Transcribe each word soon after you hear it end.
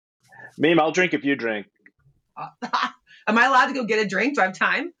Meme, I'll drink if you drink. Am I allowed to go get a drink? Do I have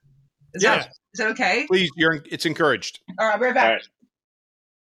time? Is that okay? Please, it's encouraged. All right, we're back. All right.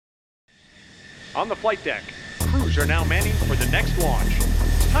 On the flight deck, crews are now manning for the next launch.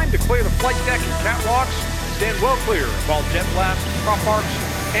 It's time to clear the flight deck and catwalks. Stand well clear of all jet blasts, prop arcs,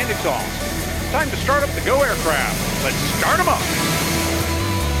 and exhaust. It's time to start up the Go aircraft. Let's start them up.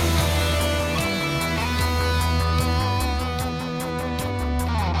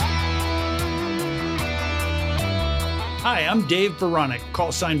 Hi, I'm Dave Baranek,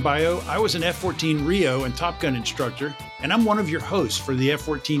 call sign Bio. I was an F-14 Rio and Top Gun instructor, and I'm one of your hosts for the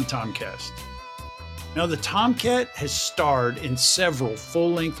F-14 Tomcast. Now, the Tomcat has starred in several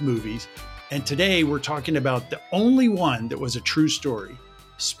full-length movies, and today we're talking about the only one that was a true story,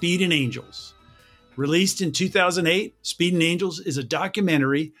 Speed and Angels. Released in 2008, Speed and Angels is a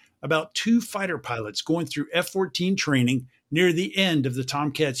documentary about two fighter pilots going through F-14 training near the end of the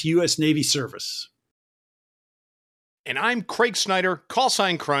Tomcat's U.S. Navy service. And I'm Craig Snyder, call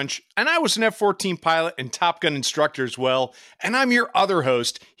sign Crunch, and I was an F-14 pilot and Top Gun instructor as well, and I'm your other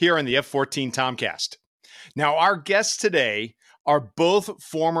host here on the F-14 Tomcast. Now, our guests today are both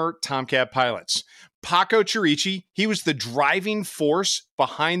former Tomcat pilots. Paco Chierici, he was the driving force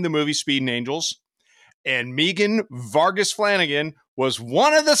behind the movie Speed and Angels, and Megan Vargas Flanagan was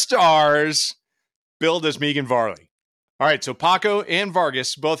one of the stars, billed as Megan Varley. All right, so Paco and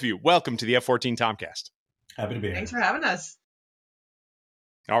Vargas, both of you, welcome to the F-14 Tomcast. Happy to be here. Thanks for having us.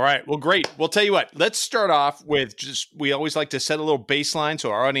 All right. Well, great. We'll tell you what, let's start off with we always like to set a little baseline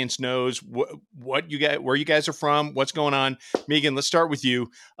so our audience knows what you guys, where you guys are from, what's going on. Megan, let's start with you.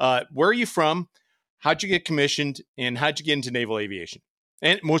 Where are you from? How'd you get commissioned, and how'd you get into naval aviation?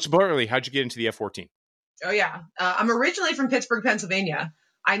 And most importantly, how'd you get into the F-14? Oh, yeah. I'm originally from Pittsburgh, Pennsylvania.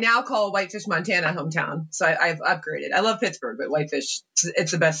 I now call Whitefish, Montana hometown. So I've upgraded. I love Pittsburgh, but Whitefish,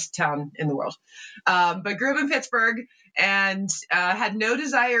 it's the best town in the world. But grew up in Pittsburgh and had no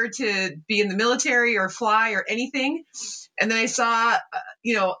desire to be in the military or fly or anything. And then I saw,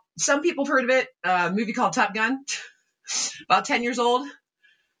 some people have heard of it, a movie called Top Gun, about 10 years old,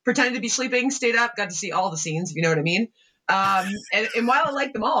 pretended to be sleeping, stayed up, got to see all the scenes, if you know what I mean. And while I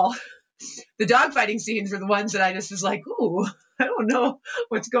liked them all, the dogfighting scenes were the ones that I just was like, ooh, I don't know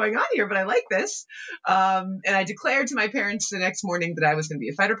what's going on here, but I like this. And I declared to my parents the next morning that I was going to be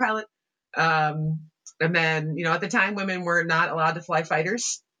a fighter pilot. And then, at the time, women were not allowed to fly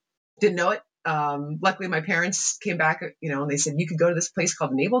fighters. Didn't know it. Luckily, my parents came back, and they said, you could go to this place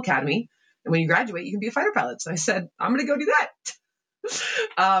called the Naval Academy. And when you graduate, you can be a fighter pilot. So I said, I'm going to go do that.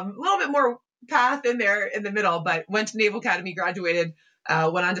 A little bit more path in there in the middle, but went to Naval Academy, graduated,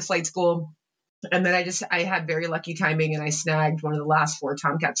 went on to flight school. And then I had very lucky timing, and I snagged one of the last 4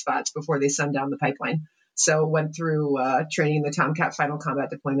 Tomcat spots before they sent down the pipeline. So went through training in the Tomcat final combat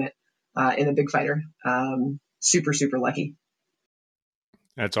deployment in a big fighter. Super, super lucky.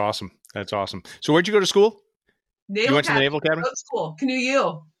 That's awesome. That's awesome. So where'd you go to school? You went to the Naval Academy? School. Canoe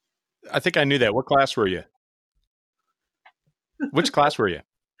U. I think I knew that. What class were you? Which class were you?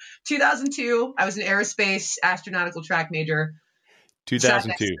 2002. I was an aerospace astronautical track major.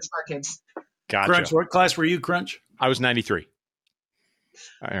 2002. Smart kids. Gotcha. Crunch, what class were you, Crunch? I was 93.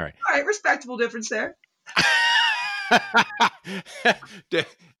 All right. All right, respectable difference there.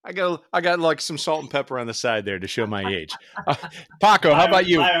 I got like some salt and pepper on the side there to show my age. Paco, how about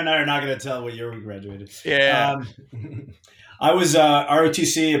you? I and I are not going to tell what year we graduated. Yeah. I was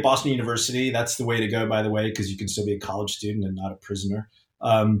ROTC at Boston University. That's the way to go, by the way, because you can still be a college student and not a prisoner.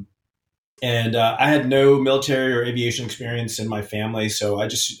 And I had no military or aviation experience in my family, so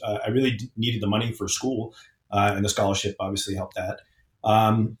I really needed the money for school, and the scholarship obviously helped that.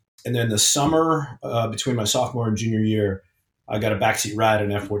 And then the summer between my sophomore and junior year, I got a backseat ride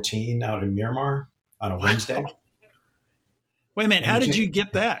in F-14 out in Miramar on a Wednesday. Wait a minute, how did you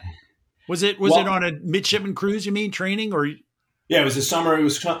get that? Was it on a midshipman cruise? You mean training or? Yeah, it was the summer. It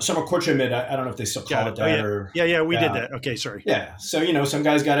was summer course mid. I don't know if they still call it that. We did that. Okay, sorry. Yeah, so some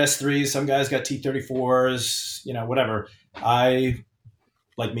guys got S3s, some guys got T-34s, whatever. I,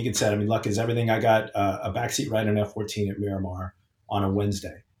 like Megan said, luck is everything. I got a backseat ride in F-14 at Miramar on a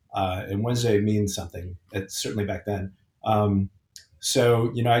Wednesday, and Wednesday means something. It's certainly back then.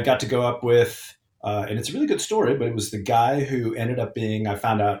 So I got to go up with, and it's a really good story, but it was the guy who ended up being, I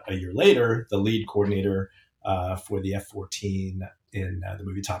found out a year later, the lead coordinator for the F-14 in the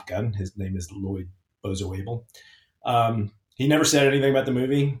movie Top Gun. His name is Lloyd Bozo-Abel. He never said anything about the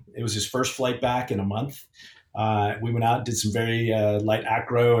movie. It was his first flight back in a month. We went out, did some very light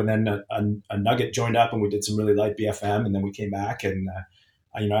acro, and then a Nugget joined up, and we did some really light BFM, and then we came back, and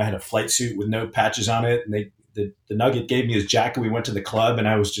I had a flight suit with no patches on it, and the Nugget gave me his jacket. We went to the club, and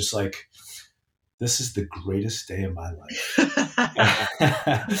I was just like, this is the greatest day of my life.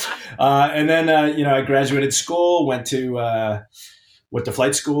 And then, I graduated school, went to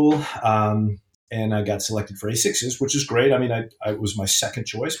flight school, and I got selected for A6s, which is great. I mean, I was my second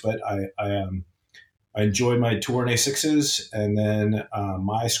choice, but I enjoyed my tour in A6s, and then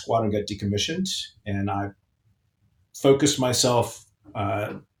my squadron got decommissioned, and I focused myself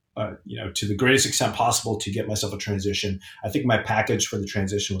to the greatest extent possible to get myself a transition. I think my package for the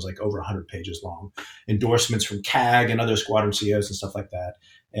transition was like over 100 pages long, endorsements from CAG and other squadron CEOs and stuff like that.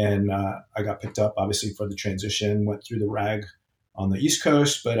 And I got picked up, obviously, for the transition, went through the RAG on the East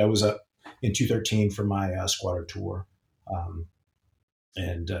Coast, but I was up in 213 for my squadron tour.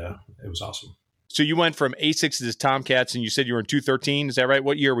 And it was awesome. So you went from A6s to Tomcats, and you said you were in 213. Is that right?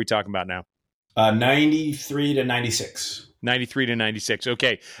 What year are we talking about now? 93 to 96. 93 to 96.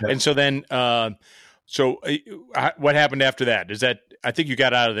 Okay. Yep. And so then, what happened after that? I think you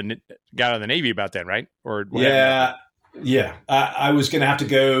got out of the Navy about then, right? Or yeah. I was going to have to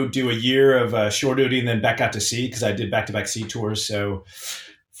go do a year of shore duty and then back out to sea because I did back-to-back sea tours. So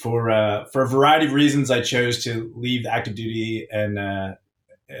for a variety of reasons, I chose to leave active duty and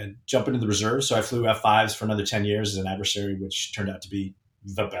jump into the reserves. So I flew F5s for another 10 years as an adversary, which turned out to be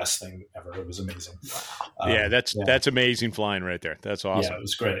the best thing ever. It was amazing. Wow. That's amazing flying right there. That's awesome. Yeah, it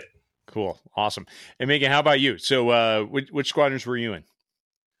was great. Cool. Awesome. And Megan, how about you? So which squadrons were you in?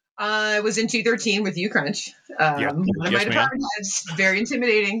 I was in 213 with UCrunch. One of my department heads, very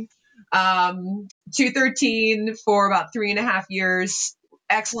intimidating. 213 for about 3.5 years.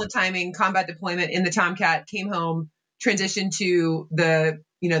 Excellent timing, combat deployment in the Tomcat, came home, transitioned to the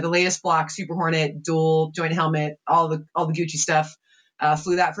latest block, Super Hornet, dual joint helmet, all the Gucci stuff.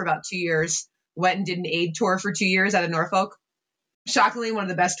 Flew that for about 2 years. Went and did an aid tour for 2 years out of Norfolk. Shockingly, one of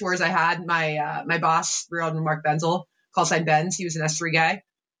the best tours I had. My boss, Rear Admiral Mark Benzel, call sign Benz. He was an S3 guy.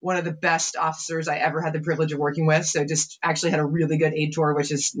 One of the best officers I ever had the privilege of working with. So just actually had a really good aid tour,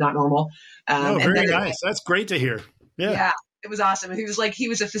 which is not normal. Very nice. That's great to hear. Yeah, it was awesome. He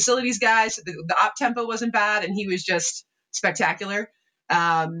was a facilities guy, so the op tempo wasn't bad, and he was just spectacular.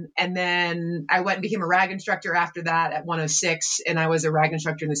 And then I went and became a RAG instructor after that at 106. And I was a RAG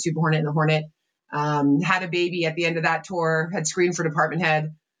instructor in the Super Hornet and the Hornet. Had a baby at the end of that tour, had screened for department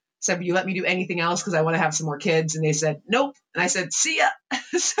head, said, will you let me do anything else? Cause I want to have some more kids. And they said, nope. And I said, see ya.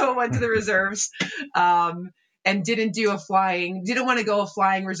 So I went to the reserves, and didn't want to go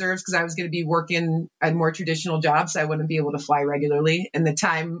flying reserves because I was going to be working a more traditional job. So I wouldn't be able to fly regularly. And the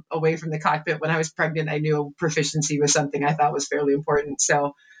time away from the cockpit when I was pregnant, I knew proficiency was something I thought was fairly important.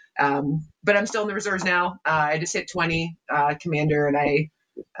 So, but I'm still in the reserves now. I just hit 20 commander, and I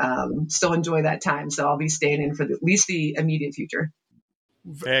still enjoy that time. So I'll be staying in for at least the immediate future.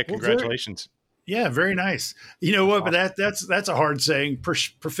 Hey, congratulations. Very nice. You know what? But that's a hard saying.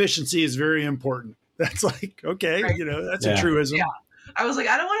 Proficiency is very important. That's like, okay, right. That's a truism. Yeah. I was like,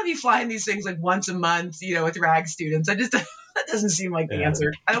 I don't want to be flying these things like once a month, with RAG students. That doesn't seem like the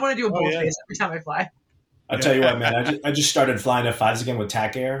answer. I don't want to do a bull face every time I fly. I'll tell you what, man, I just started flying F5s again with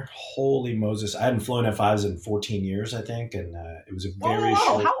TAC Air. Holy Moses. I hadn't flown F5s in 14 years, I think. And it was a very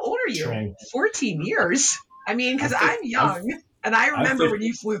short how old are you? Train. 14 years? I mean, because I'm young, and I remember when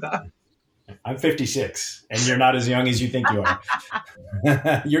you flew them. I'm 56, and you're not as young as you think you are.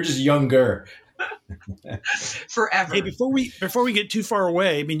 You're just younger. Forever. Hey, before we get too far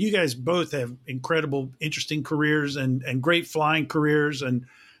away, I mean, you guys both have incredible, interesting careers and great flying careers,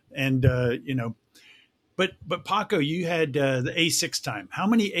 but Paco, you had the A6 time. How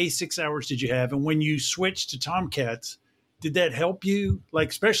many A6 hours did you have? And when you switched to Tomcats, did that help you? Like,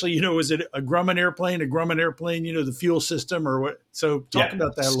 especially, was it a Grumman airplane, the fuel system or what? So talk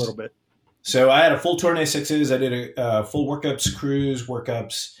about that a little bit. So I had a full tour in A6s. I did a full workups, cruise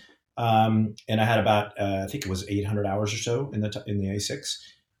workups. And I had about, I think it was 800 hours or so in the A6.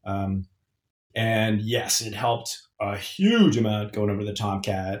 And yes, it helped a huge amount going over the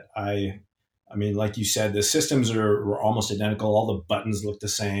Tomcat. I mean, like you said, the systems were almost identical. All the buttons looked the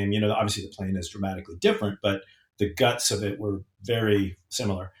same. Obviously the plane is dramatically different, but the guts of it were very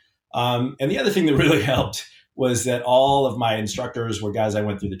similar. And the other thing that really helped was that all of my instructors were guys I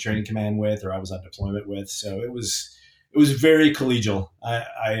went through the training command with, or I was on deployment with. So it was very collegial.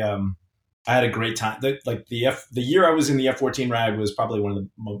 I had a great time. The year I was in the F-14 RAG was probably one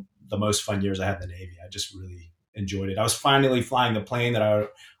of the most fun years I had in the Navy. I just really enjoyed it. I was finally flying the plane that I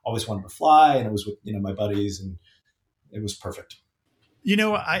always wanted to fly, and it was with my buddies, and it was perfect.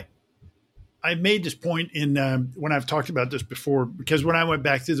 I made this point in when I've talked about this before, because when I went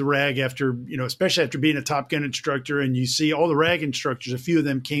back to the RAG after, especially after being a Top Gun instructor, and you see all the RAG instructors, a few of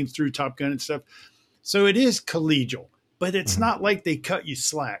them came through Top Gun and stuff. So it is collegial, but it's not like they cut you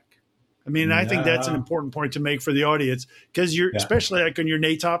slack. I mean, I think that's an important point to make for the audience, because especially like on your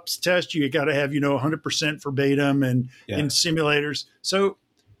NATOPS test, you got to have, 100% verbatim and in simulators. So,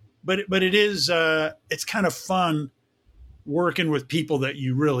 but it is, it's kind of fun working with people that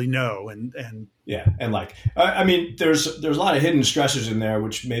you really know. And like, I mean, there's a lot of hidden stressors in there,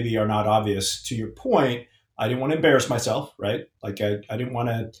 which maybe are not obvious. To your point, I didn't want to embarrass myself, right? Like I didn't want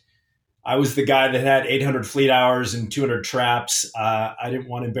to, I was the guy that had 800 fleet hours and 200 traps. I didn't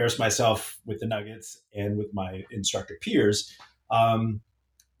want to embarrass myself with the Nuggets and with my instructor peers. I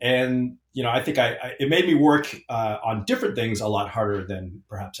think it made me work on different things a lot harder than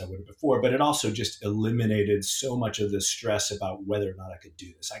perhaps I would have before, but it also just eliminated so much of the stress about whether or not I could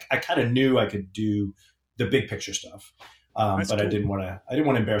do this. I kind of knew I could do the big picture stuff, but cool. I didn't want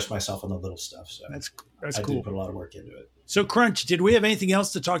to embarrass myself on the little stuff. So that's cool. I did put a lot of work into it. So Crunch, did we have anything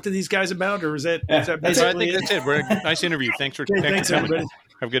else to talk to these guys about, or is that basically I think that's it? We're a nice interview. Thanks for coming.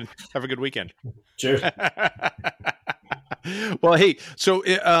 Have a good weekend. Cheers. Well, hey, so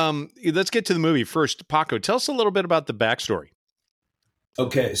let's get to the movie first. Paco, tell us a little bit about the backstory.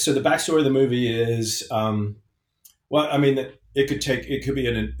 Okay, so the backstory of the movie is, it could be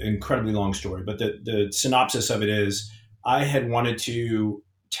an incredibly long story, but the synopsis of it is, I had wanted to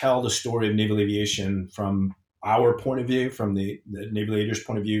tell the story of naval aviation from our point of view, from the naval aviator's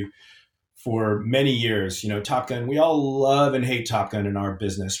point of view, for many years. Top Gun, we all love and hate Top Gun in our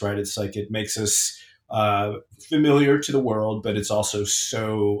business, right? It's like it makes us familiar to the world, but it's also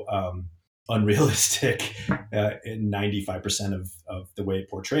so unrealistic in 95% of the way it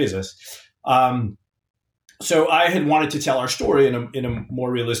portrays us. So I had wanted to tell our story in a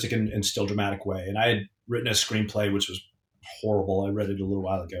more realistic and still dramatic way. And I had written a screenplay, which was horrible. I read it a little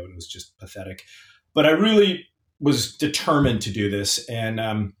while ago and it was just pathetic. But I really was determined to do this.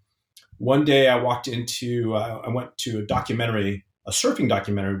 And one day I went to a surfing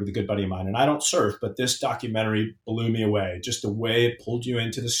documentary with a good buddy of mine. And I don't surf, but this documentary blew me away. Just the way it pulled you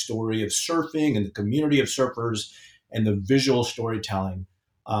into the story of surfing and the community of surfers and the visual storytelling.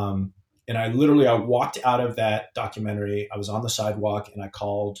 And I walked out of that documentary. I was on the sidewalk and I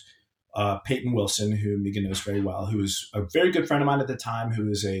called Peyton Wilson, who Megan knows very well, who was a very good friend of mine at the time, who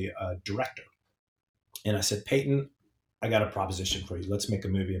is a director. And I said, Peyton, I got a proposition for you. Let's make a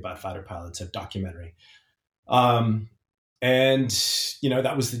movie about fighter pilots, a documentary. And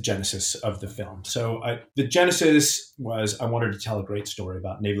that was the genesis of the film. So the genesis was I wanted to tell a great story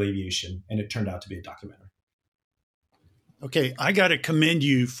about naval aviation, and it turned out to be a documentary. Okay, I got to commend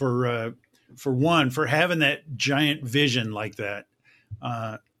you for having that giant vision like that,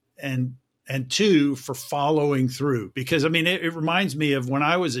 and two, for following through. Because it reminds me of when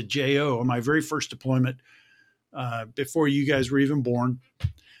I was at JO on my very first deployment, before you guys were even born.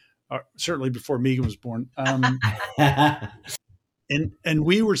 Certainly before Megan was born. And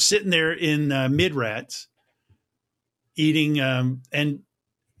we were sitting there in Mid-Rats eating, and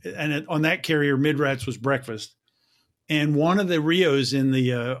on that carrier, Mid-Rats was breakfast. And one of the Rios in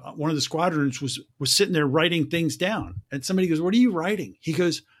one of the squadrons was sitting there writing things down. And somebody goes, "What are you writing?" He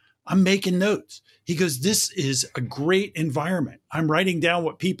goes, "I'm making notes." He goes, "This is a great environment. I'm writing down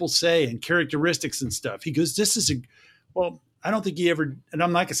what people say and characteristics and stuff." He goes, I don't think he ever, and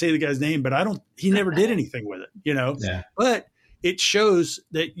I'm not gonna say the guy's name, but he never did anything with it, Yeah. But it shows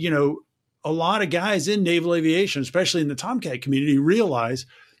that, a lot of guys in naval aviation, especially in the Tomcat community, realize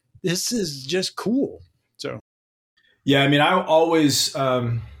this is just cool. So. Yeah. I always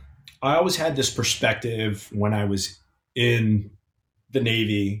had this perspective when I was in the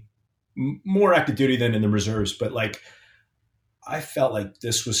Navy, more active duty than in the reserves, but I felt like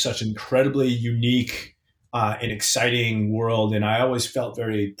this was such an incredibly unique, an exciting world. And I always felt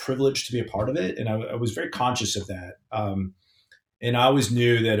very privileged to be a part of it. And I was very conscious of that. And I always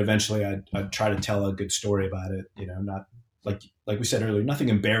knew that eventually I'd try to tell a good story about it, not like we said earlier, nothing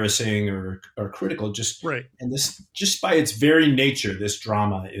embarrassing or critical, just right. And this, just by its very nature, this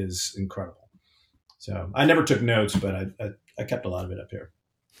drama is incredible. So I never took notes, but I kept a lot of it up here.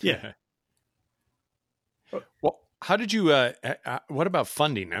 Yeah. Well, how did you, what about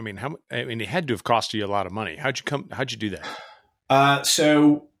funding? It had to have cost you a lot of money. How'd you do that?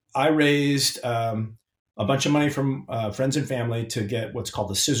 So I raised a bunch of money from friends and family to get what's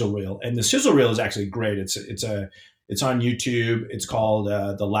called the sizzle reel. And the sizzle reel is actually great. It's on YouTube. It's called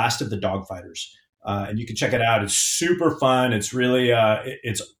The Last of the Dogfighters. And you can check it out. It's super fun. It's really,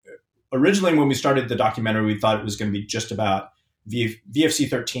 it's originally when we started the documentary, we thought it was going to be just about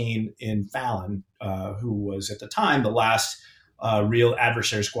VFC-13 in Fallon, who was at the time the last real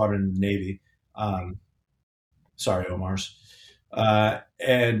adversary squadron in the Navy. Sorry, Omars.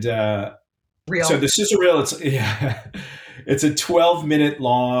 reel? So the sizzle reel, it's a 12-minute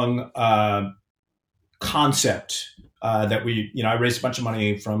long concept that I raised a bunch of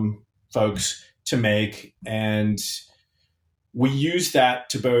money from folks to make, and we use that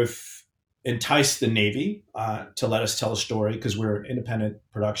to both entice the Navy to let us tell a story, because we're an independent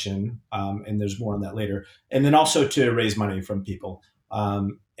production, and there's more on that later, and then also to raise money from people.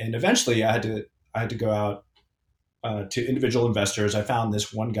 And eventually, I had to go out to individual investors. I found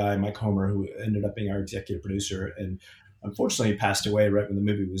this one guy, Mike Homer, who ended up being our executive producer, and unfortunately passed away right when the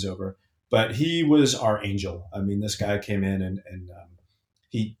movie was over. But he was our angel. I mean, this guy came in and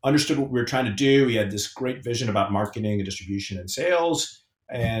he understood what we were trying to do. He had this great vision about marketing and distribution and sales.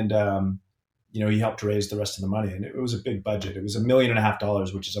 And, he helped raise the rest of the money. And it was a big budget. It was $1.5 million,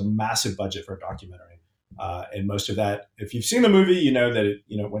 which is a massive budget for a documentary. And most of that, if you've seen the movie, you know that it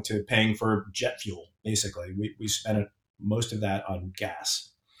went to paying for jet fuel, basically. We spent most of that on gas.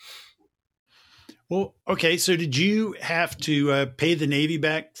 Well, okay. So did you have to pay the Navy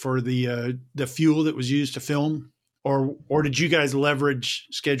back for the fuel that was used to film, or did you guys leverage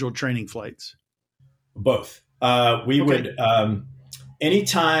scheduled training flights? Both. We would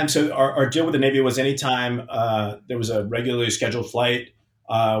anytime. So our deal with the Navy was anytime there was a regularly scheduled flight,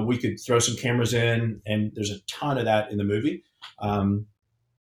 we could throw some cameras in, and there's a ton of that in the movie.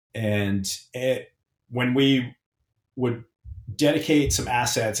 When we would dedicate some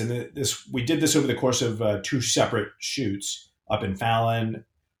assets, and we did this over the course of 2 separate shoots up in Fallon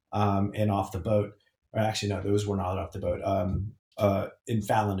and off the boat. Or actually, no, those were not off the boat. In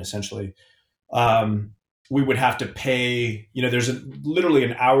Fallon, essentially, we would have to pay. There's literally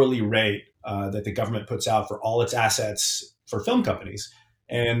an hourly rate that the government puts out for all its assets for film companies.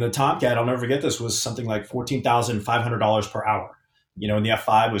 And the Tomcat, I'll never forget this, was something like $14,500 per hour. And the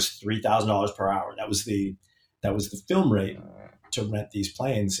F5 was $3,000 per hour. That was the film rate to rent these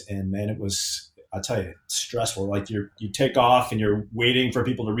planes. And man, it was, I'll tell you, stressful. Like you take off and you're waiting for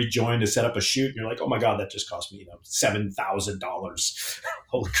people to rejoin to set up a shoot. And you're like, oh my God, that just cost me, $7,000.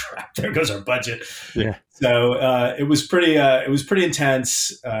 Holy crap. There goes our budget. Yeah. So it was pretty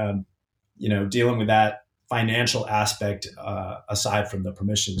intense, dealing with that financial aspect, aside from the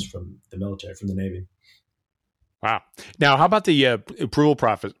permissions from the military, from the Navy. Wow. Now, how about the approval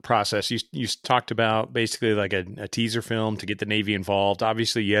process? You talked about basically like a teaser film to get the Navy involved.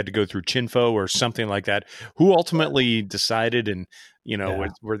 Obviously, you had to go through Chinfo or something like that. Who ultimately decided? And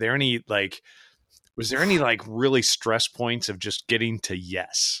were there any was there any really stress points of just getting to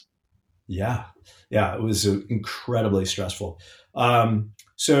yes? Yeah, it was incredibly stressful.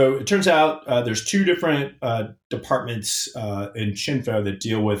 So it turns out there's 2 different departments in Chinfo that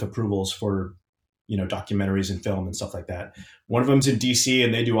deal with approvals for documentaries and film and stuff like that. One of them's in DC,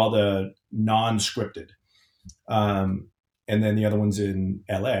 and they do all the non-scripted. And then the other one's in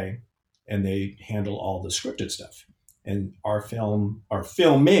LA, and they handle all the scripted stuff. And our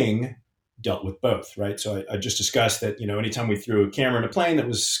filming dealt with both, right? So I just discussed that, anytime we threw a camera in a plane that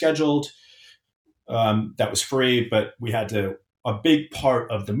was scheduled, that was free, but a big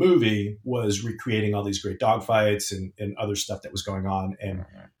part of the movie was recreating all these great dogfights and other stuff that was going on. And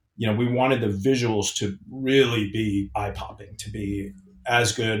we wanted the visuals to really be eye-popping, to be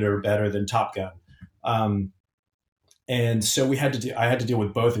as good or better than Top Gun. And so I had to deal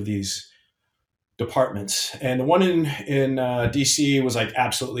with both of these departments. And the one in DC was like,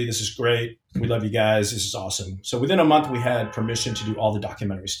 absolutely, this is great. We love you guys. This is awesome. So within a month, we had permission to do all the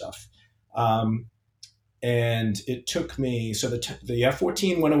documentary stuff. And it took me, so the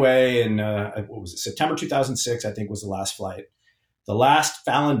F-14 went away in, September 2006, I think was the last flight. The last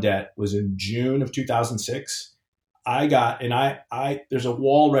Fallon debt was in June of 2006. There's a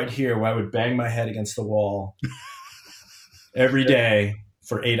wall right here where I would bang my head against the wall every day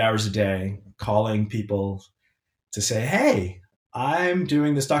for 8 hours a day, calling people to say, hey, I'm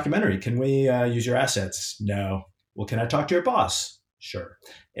doing this documentary. Can we use your assets? No. Well, can I talk to your boss? Sure.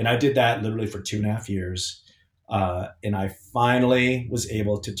 And I did that literally for 2.5 years. And I finally was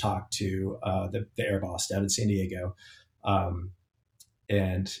able to talk to the air boss down in San Diego.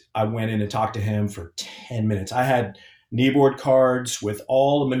 And I went in and talked to him for 10 minutes. I had kneeboard cards with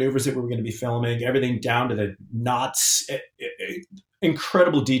all the maneuvers that we were going to be filming, everything down to the knots,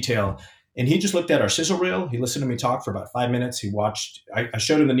 incredible detail. And he just looked at our sizzle reel. He listened to me talk for about 5 minutes. He watched, I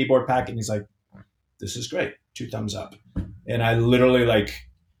showed him the kneeboard packet, and he's like, this is great. 2 thumbs up. And I literally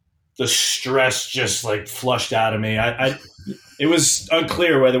the stress just flushed out of me. It was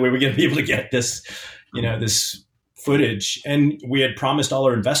unclear whether we were going to be able to get this, this footage, and we had promised all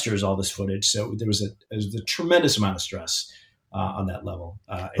our investors all this footage, so there was a tremendous amount of stress on that level.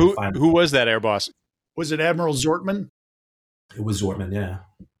 Who was that air boss? Was it Admiral Zortman? It was Zortman, yeah.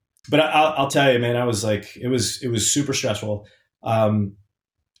 but I'll tell you, man, I was like, it was super stressful. And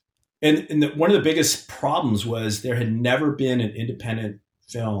one of the biggest problems was there had never been an independent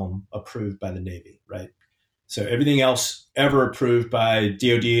film approved by the Navy, right? So everything else ever approved by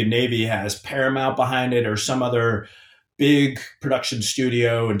DoD and Navy has Paramount behind it or some other big production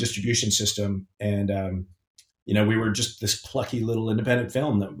studio and distribution system. And, we were just this plucky little independent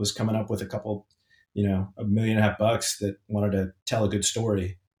film that was coming up with a couple, $1.5 million that wanted to tell a good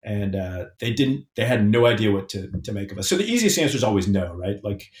story. And they had no idea what to make of us. So the easiest answer is always no, right?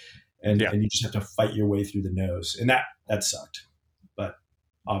 And you just have to fight your way through the no's. And that sucked. But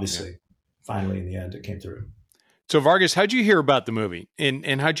obviously, finally, in the end, it came through. So Vargas, how'd you hear about the movie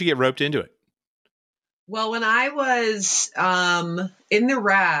and how'd you get roped into it? Well, when I was in the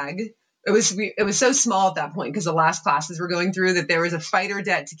RAG, it was so small at that point because the last classes were going through that there was a fighter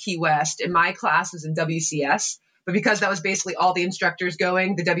jet to Key West, and my class was in WCS. But because that was basically all the instructors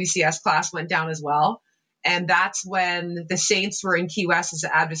going, the WCS class went down as well. And that's when the Saints were in Key West as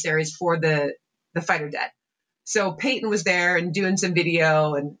the adversaries for the fighter jet. So Peyton was there and doing some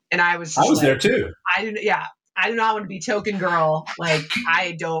video, and I was there too. I do not want to be token girl.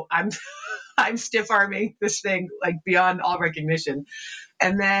 I'm stiff arming this thing like beyond all recognition.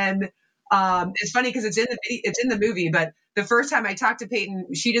 And then it's funny because it's in the movie, but the first time I talked to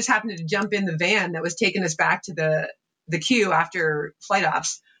Peyton, she just happened to jump in the van that was taking us back to the queue after flight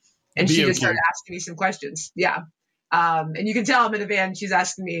ops. And she just started asking me some questions. Yeah. And you can tell I'm in a van. She's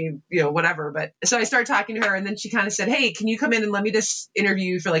asking me, whatever. But so I started talking to her, and then she kind of said, "Hey, can you come in and let me just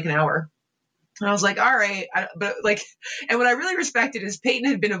interview you for like an hour?" And I was like, "All right." And what I really respected is Peyton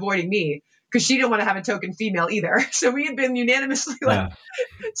had been avoiding me because she didn't want to have a token female either. So we had been unanimously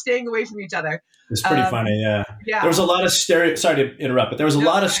staying away from each other. It's pretty funny. Yeah. There was a lot of sorry to interrupt, but there was a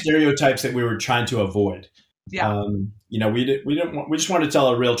lot of stereotypes that we were trying to avoid. Yeah. We just wanted to tell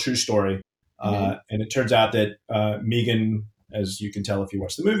a real true story. And it turns out that Megan, as you can tell if you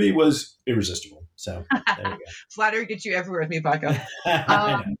watch the movie, was irresistible. So there you go. Flattery gets you everywhere with me, Paco.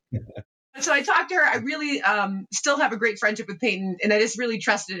 So I talked to her. I really still have a great friendship with Peyton, and I just really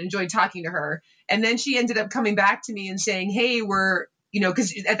trusted and enjoyed talking to her. And then she ended up coming back to me and saying, "Hey,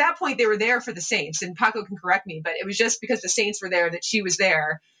 because at that point they were there for the Saints, and Paco can correct me, but it was just because the Saints were there that she was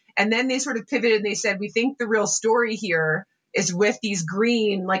there." And then they sort of pivoted and they said, "We think the real story here is with these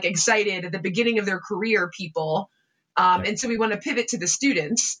green, like excited at the beginning of their career people. And so we want to pivot to the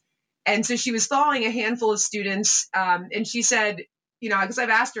students." And so she was following a handful of students. And she said, because I've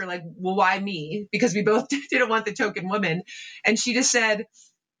asked her like, "Well, why me?" Because we both didn't want the token woman. And she just said,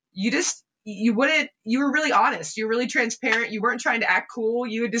 you were really honest. You were really transparent. You weren't trying to act cool.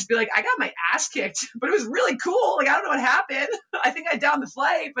 You would just be like, "I got my ass kicked, but it was really cool. Like, I don't know what happened. I think I downed the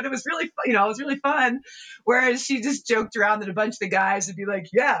flight, but it was really, it was really fun." Whereas she just joked around that a bunch of the guys would be like,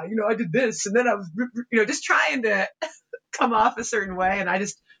 "Yeah, I did this." And then I was, just trying to come off a certain way. And I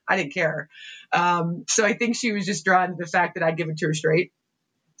didn't care. So I think she was just drawn to the fact that I'd give it to her straight.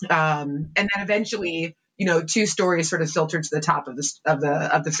 And then eventually, two stories sort of filtered to the top of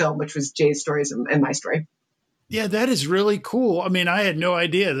the film, which was Jay's stories and my story. Yeah, that is really cool. I mean, I had no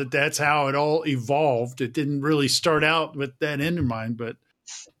idea that that's how it all evolved. It didn't really start out with that end in mind, but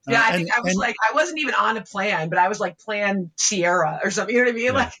I think I wasn't even on a plan, but I was like Plan Sierra or something. You know what I mean?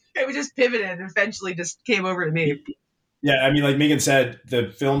 Yeah. Like it was just pivoted and eventually just came over to me. Yeah, I mean, like Megan said,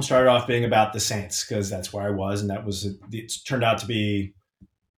 the film started off being about the Saints because that's where I was, and it turned out to be.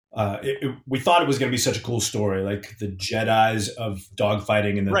 We thought it was going to be such a cool story, like the Jedis of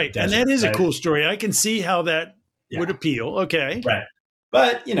dogfighting in the desert. And that is a cool story. I can see how that would appeal. Okay, right.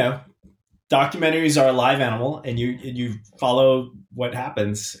 But documentaries are a live animal, and you follow what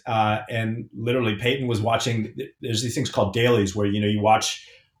happens. And literally, Peyton was watching. There's these things called dailies where you watch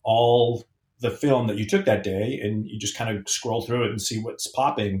all the film that you took that day, and you just kind of scroll through it and see what's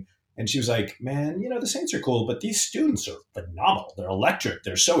popping. And she was like, "Man, the Saints are cool, but these students are phenomenal. They're electric.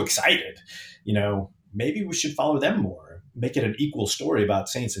 They're so excited. Maybe we should follow them more, make it an equal story about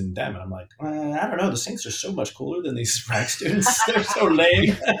Saints and them." And I'm like, I don't know. The Saints are so much cooler than these RAG students. They're so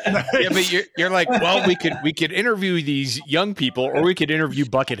lame. Yeah, but you're like, well, we could interview these young people, or we could interview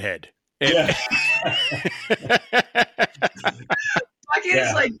Buckethead. Yeah. Bucket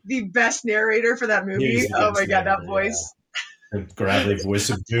is like the best narrator for that movie. Oh my God, that voice. The gravelly voice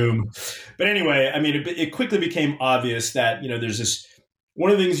of doom. But anyway, I mean, it quickly became obvious that, there's this,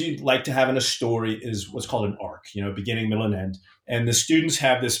 one of the things you'd like to have in a story is what's called an arc, beginning, middle, and end. And the students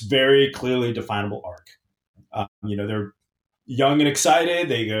have this very clearly definable arc. They're young and excited.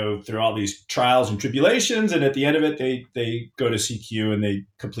 They go through all these trials and tribulations. And at the end of it, they go to CQ and they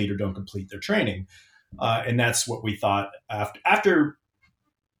complete or don't complete their training. And that's what we thought after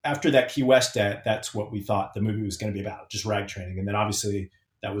after that Key West debt, that's what we thought the movie was going to be about, just rag training. And then obviously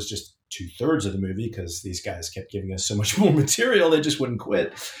that was just 2/3 of the movie because these guys kept giving us so much more material, they just wouldn't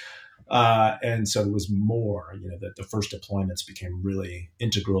quit. And so there was more, that the first deployments became really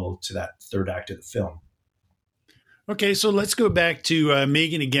integral to that third act of the film. Okay, so let's go back to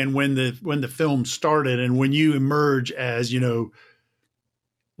Megan again. When the film started and when you emerge as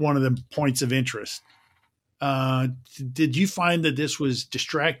one of the points of interest, did you find that this was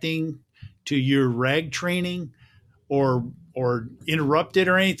distracting to your rag training, or interrupted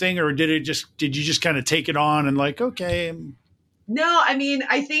or anything, or did you just kind of take it on and like, okay? No, I mean,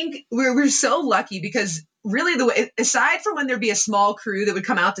 I think we're so lucky because really aside from when there'd be a small crew that would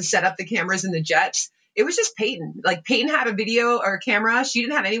come out to set up the cameras and the jets, it was just Peyton. Like Peyton had a video or a camera. She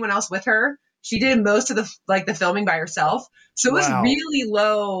didn't have anyone else with her. She did most of the filming by herself. So it was really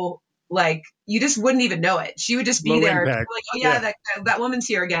low. Like you just wouldn't even know it. She would just be there. Like, oh yeah, that woman's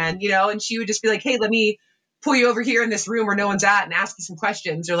here again, and she would just be like, hey, let me pull you over here in this room where no one's at and ask you some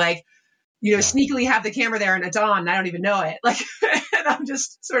questions, or like, sneakily have the camera there and it's on and I don't even know it. Like, and I'm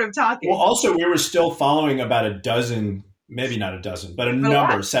just sort of talking. Well, also we were still following about a dozen, maybe not a dozen, but a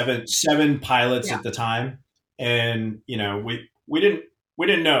number, seven pilots at the time. And, we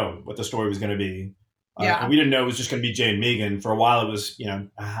didn't know what the story was going to be. And we didn't know it was just going to be Jay and Megan. For a while, it was,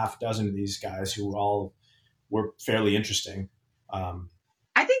 a half dozen of these guys who all were fairly interesting.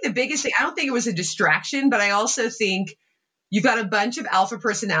 I think the biggest thing, I don't think it was a distraction, but I also think you've got a bunch of alpha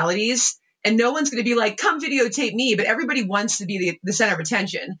personalities and no one's going to be like, come videotape me, but everybody wants to be the center of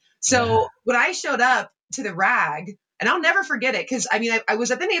attention. So when I showed up to the RAG, and I'll never forget it, because I was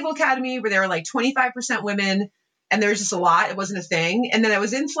at the Naval Academy where there were like 25% women, and there was just a lot. It wasn't a thing. And then I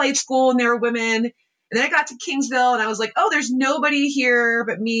was in flight school and there were women. And then I got to Kingsville and I was like, oh, there's nobody here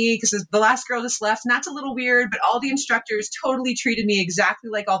but me, because the last girl just left. And that's a little weird, but all the instructors totally treated me exactly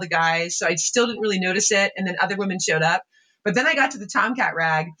like all the guys. So I still didn't really notice it. And then other women showed up. But then I got to the Tomcat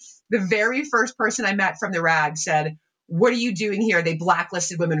RAG. The very first person I met from the RAG said, what are you doing here? They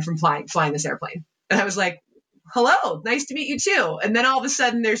blacklisted women from flying this airplane. And I was like, hello, nice to meet you too. And then all of a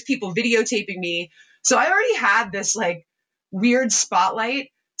sudden there's people videotaping me. So I already had this like weird spotlight.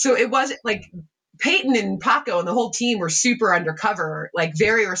 So it wasn't like Peyton and Paco and the whole team were super undercover, like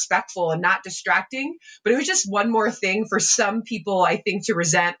very respectful and not distracting. But it was just one more thing for some people, I think, to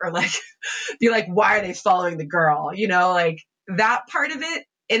resent or like be like, why are they following the girl? Like that part of it.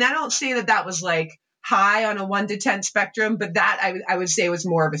 And I don't say that was like high on a 1 to 10 spectrum, but that I would say was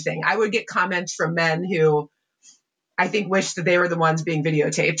more of a thing. I would get comments from men who I think wish that they were the ones being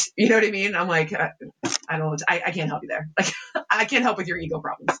videotaped. You know what I mean? I'm like, I don't know. I can't help you there. Like, I can't help with your ego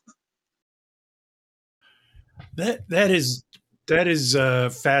problems. That is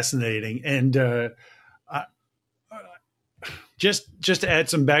fascinating. And just to add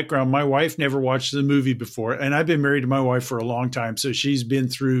some background, my wife never watched the movie before, and I've been married to my wife for a long time, so she's been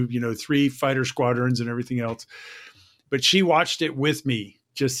through 3 fighter squadrons and everything else. But she watched it with me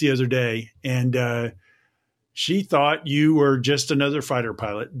just the other day, and she thought you were just another fighter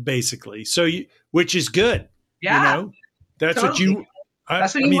pilot, basically. So, which is good. Yeah, that's totally.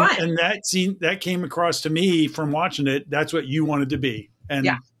 That's what you want. And that came across to me from watching it. That's what you wanted to be. And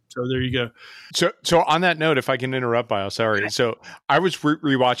so there you go. So on that note, if I can interrupt, Bio, sorry. So I was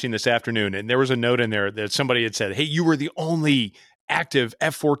rewatching this afternoon, and there was a note in there that somebody had said, hey, you were the only active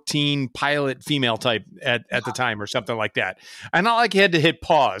F-14 pilot female type at the time or something like that. And I had to hit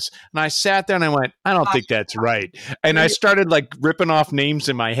pause. And I sat there and I went, I don't think that's right. And I started like ripping off names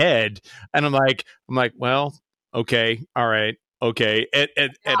in my head. And I'm like, well, okay, all right. Okay. And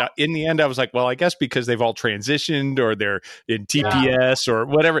in the end, I was like, well, I guess because they've all transitioned or they're in TPS or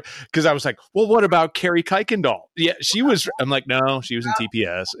whatever. Because I was like, well, what about Carrie Kuykendall? Yeah, she was. I'm like, no, she was in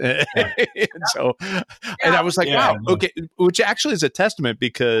TPS. And I was like, wow, okay. Which actually is a testament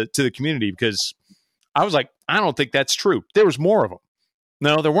to the community, because I was like, I don't think that's true. There was more of them.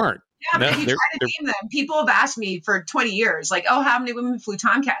 No, there weren't. Yeah, but if you try to name them, people have asked me for 20 years, like, oh, how many women flew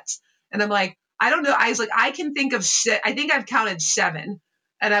Tomcats? And I'm like, I don't know. I was like, I can think of I think I've counted 7.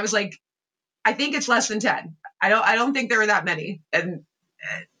 And I was like, I think it's less than 10. I don't think there were that many. And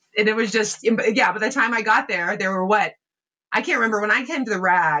it was just, by the time I got there, there were what? I can't remember. When I came to the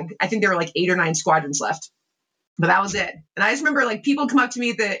RAG, I think there were like 8 or 9 squadrons left. But that was it. And I just remember like people come up to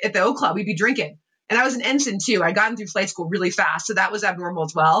me at the O Club, we'd be drinking. And I was an ensign too. I'd gotten through flight school really fast. So that was abnormal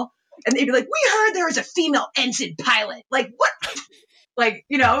as well. And they'd be like, we heard there was a female ensign pilot. Like, what? Like,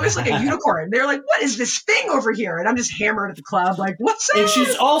 it was like a unicorn. They're like, what is this thing over here? And I'm just hammered at the club. Like, what's up? And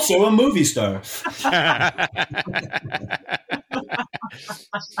she's also a movie star.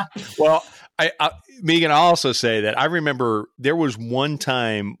 Well, Megan, I'll also say that I remember there was one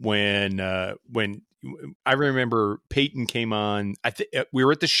time when I remember Peyton came on. I think we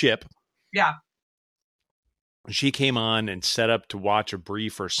were at the ship. Yeah. She came on and set up to watch a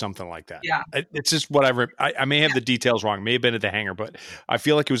brief or something like that. Yeah. It's just what I may have the details wrong. It may have been at the hangar, but I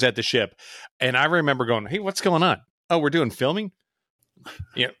feel like it was at the ship. And I remember going, "Hey, what's going on? Oh, we're doing filming.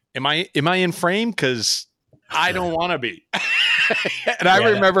 Yeah. Am I in frame? Because I don't want to be." And I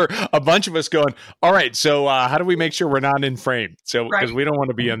remember a bunch of us going, "All right, so how do we make sure we're not in frame? So because we don't want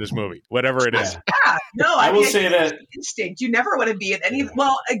to be in this movie, whatever it is." Yeah, no, I will say that instinct. You never want to be in any.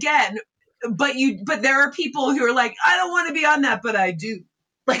 Well, again, but there are people who are like, "I don't want to be on that, but I do."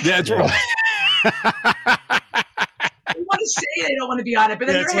 Like that's right. They want to say they don't want to be on it, but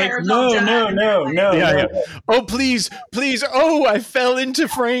then their hair is no. Yeah. Oh, please. Oh, I fell into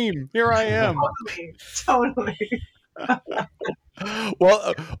frame. Here I am. Totally.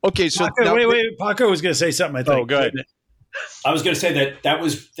 Well, okay. So Paco, wait. Paco was going to say something. I think. Oh, good. I was going to say that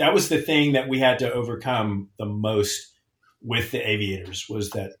was the thing that we had to overcome the most with the aviators, was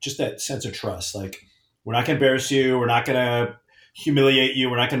that just that sense of trust. Like, we're not going to embarrass you. We're not going to humiliate you.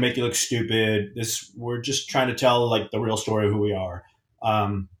 We're not going to make you look stupid. We're just trying to tell like the real story of who we are.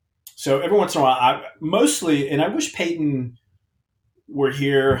 So every once in a while, and I wish Peyton were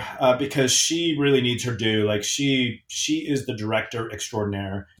here because she really needs her due. Like she is the director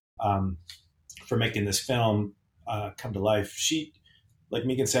extraordinaire for making this film come to life. She, like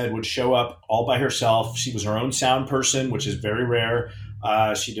Megan said, would show up all by herself. She was her own sound person, which is very rare.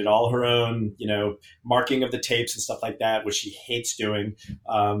 She did all her own, marking of the tapes and stuff like that, which she hates doing.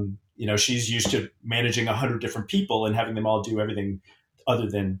 She's used to managing 100 different people and having them all do everything other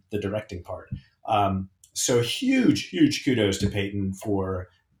than the directing part. So huge kudos to Peyton for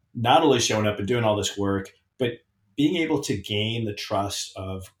not only showing up and doing all this work, but being able to gain the trust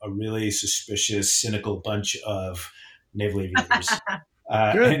of a really suspicious, cynical bunch of naval aviators.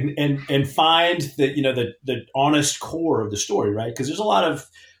 And find that the honest core of the story, right? Because there's a lot of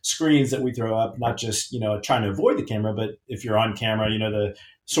screens that we throw up, not just trying to avoid the camera, but if you're on camera, the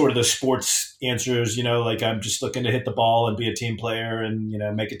sort of the sports answers, like I'm just looking to hit the ball and be a team player and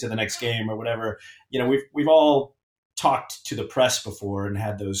make it to the next game or whatever. We've all talked to the press before and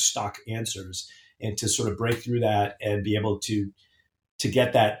had those stock answers, and to sort of break through that and be able to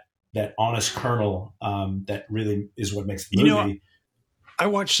get that honest kernel that really is what makes the movie. I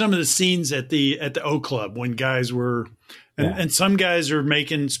watched some of the scenes at the O Club when guys were, and some guys are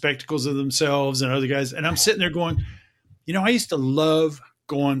making spectacles of themselves and other guys. And I'm sitting there going, I used to love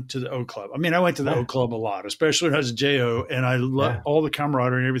going to the O Club. I mean, I went to the O Club a lot, especially when I was a JO, and I love all the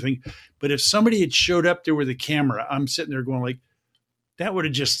camaraderie and everything. But if somebody had showed up there with a camera, I'm sitting there going like, that would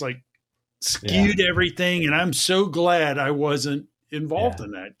have just like skewed everything. And I'm so glad I wasn't involved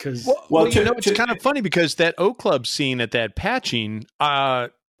in that, because it's kind of funny because that O Club scene at that patching, I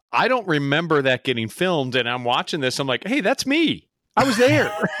don't remember that getting filmed, and I'm watching this, I'm like, hey, that's me, I was there.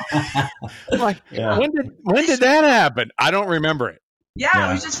 I'm like, when did that happen? I don't remember it. It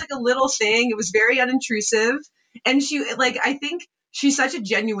was just like a little thing. It was very unintrusive, and she, like, I think she's such a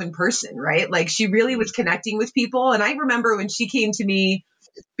genuine person, right? Like, she really was connecting with people. And I remember when she came to me,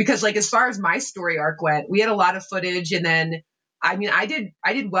 because like as far as my story arc went, we had a lot of footage, and then I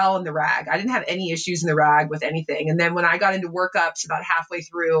did well in the RAG. I didn't have any issues in the RAG with anything. And then when I got into workups about halfway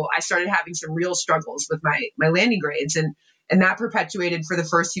through, I started having some real struggles with my landing grades. And that perpetuated for the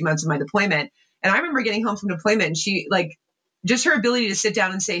first few months of my deployment. And I remember getting home from deployment, and she, like, just her ability to sit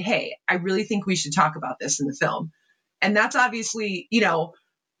down and say, hey, I really think we should talk about this in the film. And that's obviously,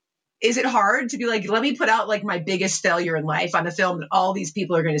 is it hard to be like, let me put out like my biggest failure in life on a film that all these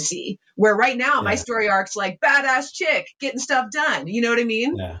people are going to see, where right now my story arc's like badass chick getting stuff done. You know what I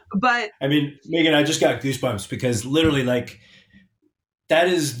mean? Yeah. But I mean, Megan, I just got goosebumps because literally, like, that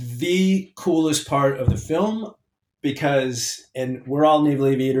is the coolest part of the film, because, and we're all naval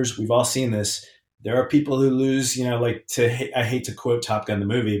aviators, we've all seen this. There are people who lose, I hate to quote Top Gun the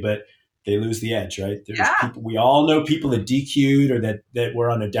movie, but they lose the edge, right? There's people, we all know people that DQ'd or that were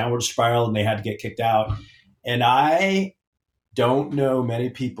on a downward spiral and they had to get kicked out. And I don't know many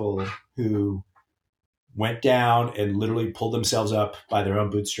people who went down and literally pulled themselves up by their own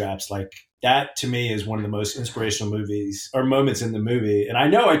bootstraps. Like, that to me is one of the most inspirational movies or moments in the movie. And I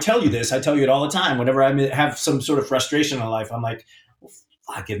know I tell you it all the time. Whenever I have some sort of frustration in life, I'm like, well,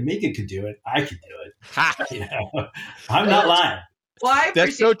 fuck, if Megan could do it, I could do it. I'm not lying. Well,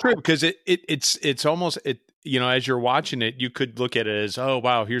 that's so true, because it's almost, as you're watching it, you could look at it as, oh,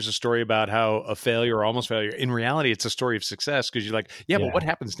 wow, here's a story about how a failure or almost failure. In reality, it's a story of success, because you're like, but what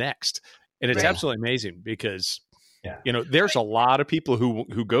happens next? And it's absolutely amazing, because Yeah. You know, there's a lot of people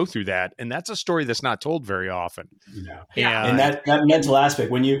who go through that, and that's a story that's not told very often. Yeah. And that mental aspect,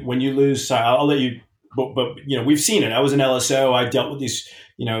 when you lose, sorry, I'll let you, but you know, we've seen it. I was an LSO. I dealt with these,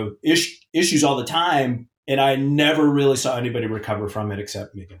 you know, issues all the time, and I never really saw anybody recover from it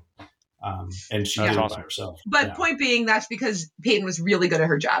except Megan. And she did it by herself. But point being, that's because Peyton was really good at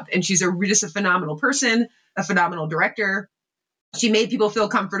her job, and she's just a phenomenal person, a phenomenal director. She made people feel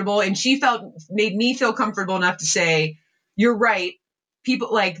comfortable, and made me feel comfortable enough to say, you're right.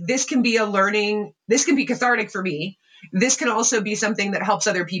 People like this can be this can be cathartic for me. This can also be something that helps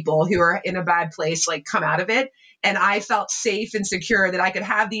other people who are in a bad place, like come out of it. And I felt safe and secure that I could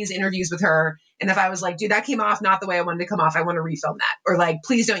have these interviews with her. And if I was like, dude, that came off not the way I wanted to come off, I want to refilm that. Or like,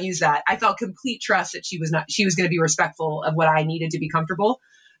 please don't use that. I felt complete trust that she was going to be respectful of what I needed to be comfortable.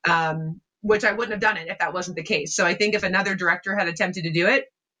 Which I wouldn't have done it if that wasn't the case. So I think if another director had attempted to do it,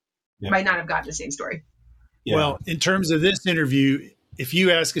 might not have gotten the same story. Yeah. Well, in terms of this interview, if you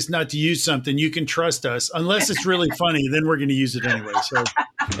ask us not to use something, you can trust us. Unless it's really funny, then we're going to use it anyway. So,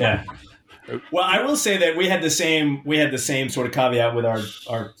 yeah. Well, I will say that we had the same sort of caveat with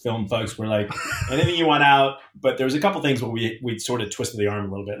our film folks. We're like, anything you want out, but there was a couple things where we sort of twisted the arm a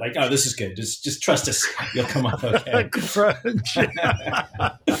little bit. Like, oh, this is good. Just trust us. You'll come up okay.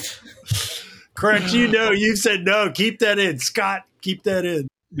 Crunch, you know, you said no. Keep that in, Scott. Keep that in.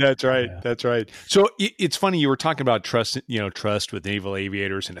 That's right. Yeah. That's right. So it's funny you were talking about trust with naval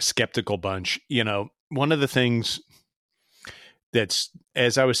aviators and a skeptical bunch. You know, one of the things that's,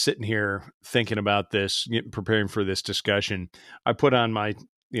 as I was sitting here thinking about this, preparing for this discussion, I put on my,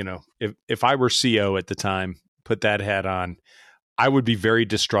 you know, if I were CO at the time, put that hat on, I would be very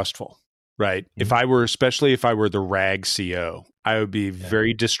distrustful, right? Mm-hmm. Especially if I were the RAG CO, I would be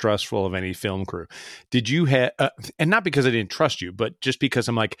very distrustful of any film crew. Did you have, and not because I didn't trust you, but just because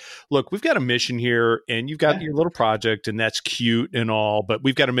I'm like, look, we've got a mission here and you've got your little project and that's cute and all, but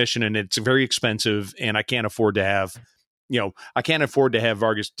we've got a mission and it's very expensive and I can't afford to have,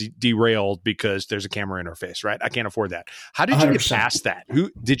 Vargas derailed because there's a camera interface, right? I can't afford that. How did you 100%. get past that?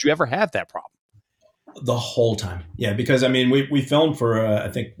 Did you ever have that problem? The whole time. Yeah. Because I mean, we filmed for, I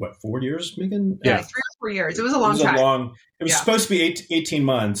think 4 years, Megan? Yeah. 3 or 4 years. It was a long time. It was supposed to be 18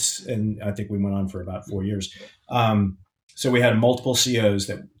 months. And I think we went on for about 4 years. So we had multiple COs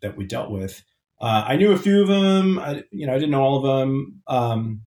that we dealt with. I knew a few of them. I didn't know all of them.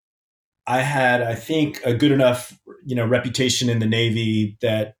 I had, I think, a good enough, reputation in the Navy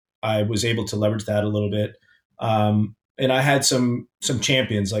that I was able to leverage that a little bit. And I had some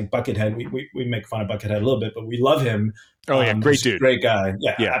champions like Buckethead. We make fun of Buckethead a little bit, but we love him. Oh yeah, great dude, great guy.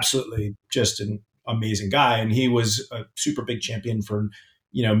 Yeah, absolutely, just an amazing guy. And he was a super big champion for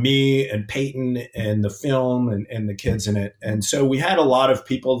me and Peyton and the film and the kids in it. And so we had a lot of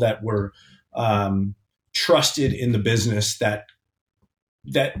people that were trusted in the business that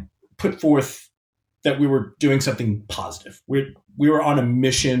put forth that we were doing something positive. We were on a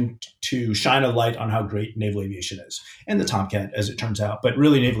mission to shine a light on how great naval aviation is, and the Tomcat, as it turns out, but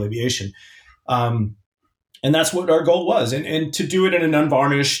really naval aviation. And that's what our goal was, and to do it in an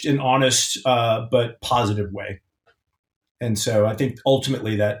unvarnished and honest, but positive way. And so I think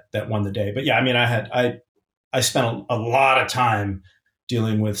ultimately that won the day. But yeah, I mean, I spent a lot of time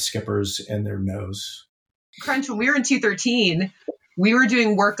dealing with skippers and their no's. Crunch, when we were in 213, we were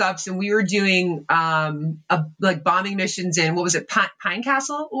doing workups and we were doing like bombing missions in, what was it, Pine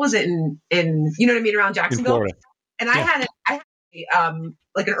Castle? What was it in you know what I mean, around Jacksonville? In Florida. And I had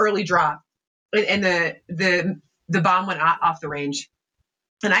like an early drop, and the bomb went off the range.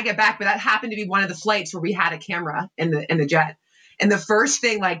 And I get back, but that happened to be one of the flights where we had a camera in the jet. And the first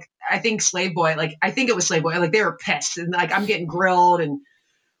thing, like I think Slaveboy, like they were pissed, and like I'm getting grilled and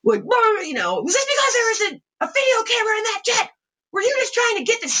like, was this because there was a video camera in that jet? Were you just trying to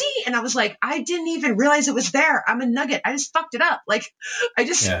get to see? And I was like, I didn't even realize it was there. I'm a nugget. I just fucked it up. Like, I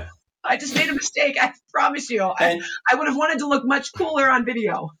just made a mistake. I promise you. I would have wanted to look much cooler on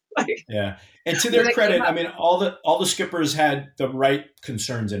video. Yeah. And to their credit, I mean, all the skippers had the right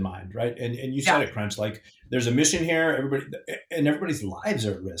concerns in mind, right? And you said it, Crunch. Like, there's a mission here. Everybody's lives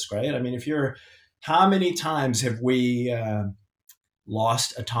are at risk, right? I mean, how many times have we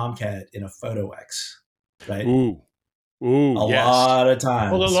lost a Tomcat in a Photo X, right? Ooh, a lot of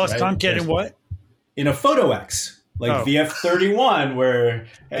times. Well, they lost Tomcat in what? In a Photo X, like VF-31, where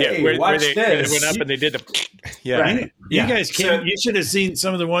watch this. They went up and they did the Right. You guys you should have seen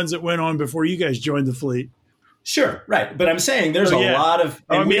some of the ones that went on before you guys joined the fleet. Sure, right. But I'm saying there's a lot of,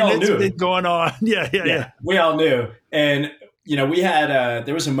 and we all knew it going on. Yeah. We all knew, and we had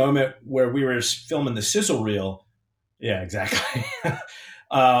there was a moment where we were filming the sizzle reel. Yeah, exactly.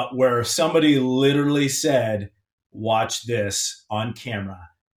 Where somebody literally said, watch this on camera.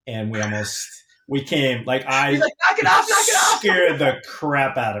 And we came, like, You're like, knock it off. scared the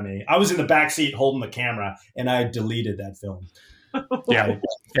crap out of me. I was in the back seat holding the camera, and I deleted that film. Yeah,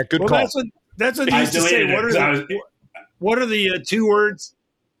 good call. That's what I used to say. What are the 2 words?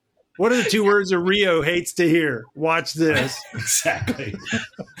 What are the 2 words that Rio hates to hear? Watch this. Exactly.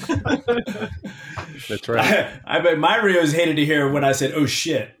 That's right. I bet my Rios hated to hear when I said, "Oh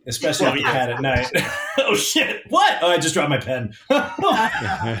shit," especially if you had at night. Oh shit! What? Oh, I just dropped my pen.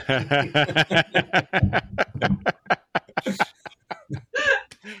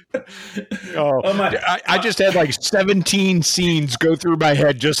 I just had like 17 scenes go through my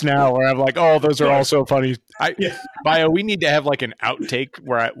head just now where I'm like, oh, those are all so funny. Bio, we need to have like an outtake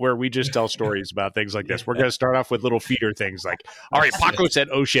where we just tell stories about things like this. We're going to start off with little feeder things like, all right, Paco said,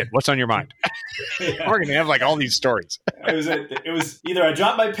 oh shit, what's on your mind? Yeah. We're going to have like all these stories. It was either I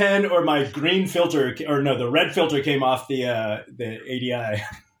dropped my pen or my green filter, or no, the red filter came off the ADI.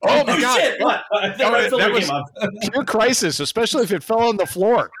 Oh my God. Shit, what? That was pure crisis, especially if it fell on the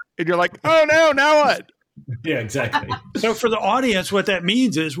floor. And you're like, oh no, now what? Yeah, exactly. So for the audience, what that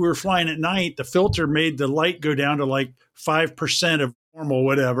means is we were flying at night. The filter made the light go down to like 5% of normal,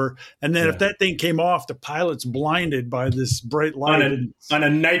 whatever. And then if that thing came off, the pilot's blinded by this bright light. On a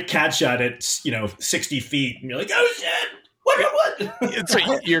night cat shot at 60 feet. And you're like, oh shit. What? So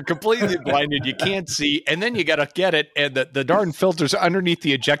you're completely blinded. You can't see, and then you got to get it, and the darn filter's underneath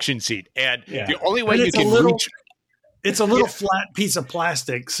the ejection seat, and the only way you can reach. It's a little flat piece of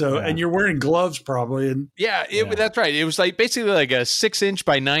plastic, and you're wearing gloves probably. And that's right. It was like basically like a 6-inch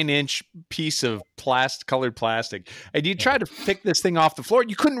by 9-inch piece of colored plastic, and you try to pick this thing off the floor.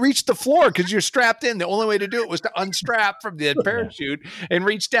 You couldn't reach the floor because you're strapped in. The only way to do it was to unstrap from the parachute and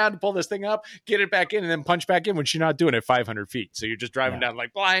reach down to pull this thing up, get it back in, and then punch back in, which you're not doing at 500 feet. So you're just driving down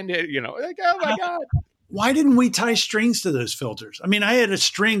like blinded, like, oh my God. Why didn't we tie strings to those filters? I mean, I had a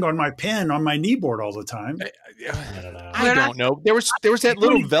string on my pen on my kneeboard all the time. I don't know. There was that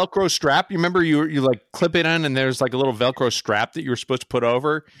little Velcro strap. You remember you like clip it on, and there's like a little Velcro strap that you were supposed to put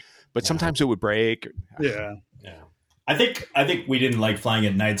over, but sometimes it would break. Yeah. I think we didn't like flying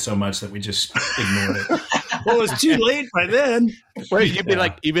at night so much that we just ignored it. Well, it was too late by then. Right? You'd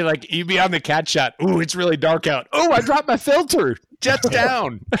be on the cat shot. Ooh, it's really dark out. Oh, I dropped my filter. Jets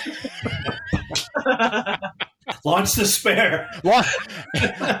down. Launch the spare.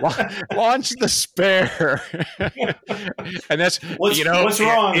 Launch the spare. And that's what's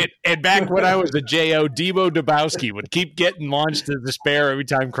wrong. And back when I was a JO, Debo Dabowski would keep getting launched to the spare every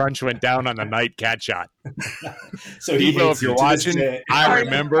time Crunch went down on a night cat shot. So Debo, if you're watching, I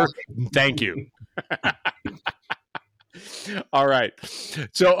remember. Thank you. All right.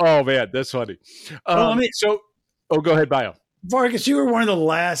 So, oh man, that's funny. Go ahead, Bio. Vargas, you were one of the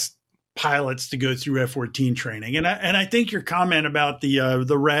last pilots to go through F-14 training, and I think your comment about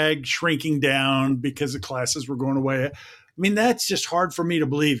the RAG shrinking down because the classes were going away. I mean, that's just hard for me to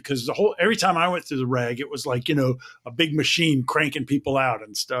believe because every time I went through the RAG, it was like a big machine cranking people out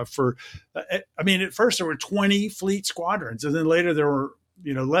and stuff. At first there were 20 fleet squadrons, and then later there were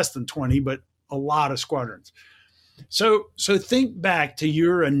less than 20, but a lot of squadrons. So think back to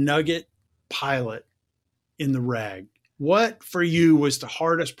you're a Nugget pilot in the RAG. What for you was the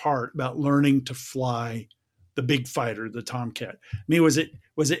hardest part about learning to fly the big fighter, the Tomcat? I mean, was it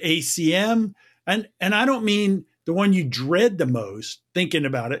ACM? And I don't mean the one you dread the most thinking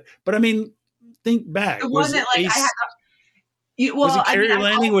about it, but I mean, think back. The one that like was it carrier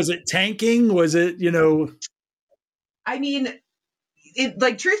landing? Was it tanking? Was it, I mean,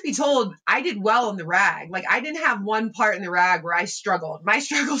 truth be told, I did well in the RAG. Like, I didn't have one part in the RAG where I struggled. My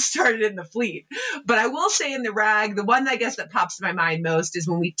struggle started in the fleet. But I will say in the RAG, the one I guess that pops to my mind most is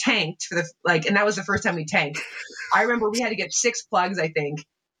when we tanked and that was the first time we tanked. I remember we had to get 6 plugs, I think.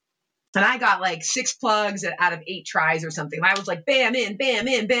 And I got like 6 plugs out of 8 tries or something. And I was like, bam in, bam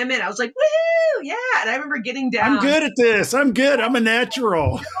in, bam in. I was like, woohoo, yeah. And I remember getting down. I'm good at this. I'm good. I'm a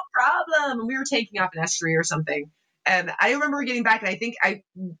natural. No problem. And we were taking off an S3 or something. And I remember getting back, and I think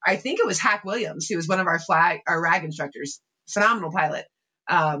it was Hack Williams. He was one of our RAG instructors, phenomenal pilot.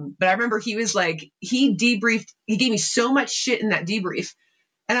 But I remember he was like, he debriefed. He gave me so much shit in that debrief,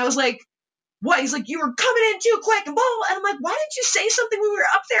 and I was like, "What?" He's like, "You were coming in too quick and blah." And I'm like, "Why didn't you say something when we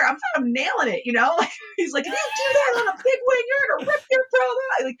were up there? I thought I'm nailing it, Like, he's like, "If you do that on a big wing, you're gonna rip your throat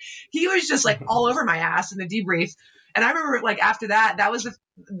out." Like, he was just like all over my ass in the debrief. And I remember like after that was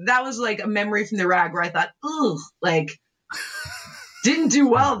like a memory from the RAG where I thought, ooh, like didn't do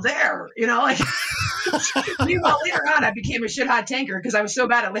well there, Like meanwhile later on I became a shit hot tanker because I was so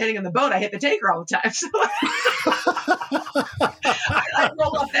bad at landing on the boat I hit the tanker all the time. So I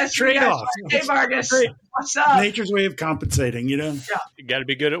roll up that trade off. Hey Vargas, What's up? Nature's way of compensating, you know? You got to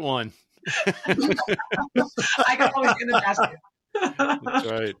be good at one. I can always get the basket. That's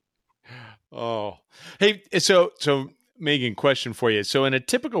right. Oh, hey, so Megan, question for you. So in a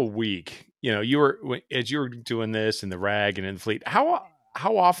typical week, as you were doing this in the RAG and in the fleet, how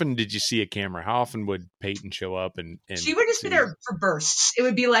often did you see a camera? How often would Peyton show up? And she would just be there for bursts. It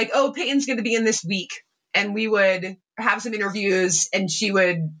would be like, oh, Peyton's going to be in this week, and we would have some interviews, and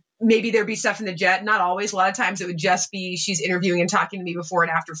maybe there'd be stuff in the jet. Not always. A lot of times it would just be she's interviewing and talking to me before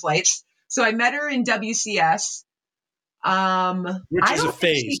and after flights. So I met her in WCS. Which is a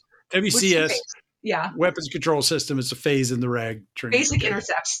phase. WCS, yeah. Weapons Control System is a phase in the RAG training. Basic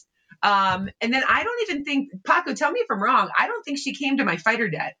intercepts. And then I don't even think, Paco, tell me if I'm wrong, I don't think she came to my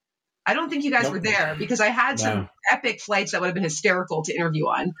fighter jet. I don't think you guys were there because I had some epic flights that would have been hysterical to interview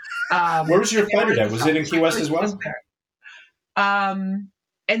on. Where was your fighter jet? Was it in Key West as well?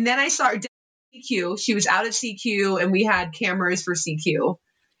 And then I saw her at CQ. She was out at CQ, and we had cameras for CQ.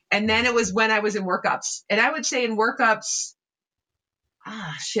 And then it was when I was in workups. And I would say in workups,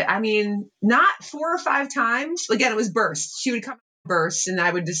 I mean, not 4 or 5 times. Again, it was bursts. She would come in bursts, and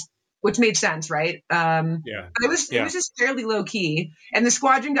I would just, which made sense, right? It was just fairly low key. And the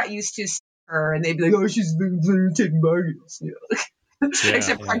squadron got used to her, and they'd be like, oh, she's been taking bargains.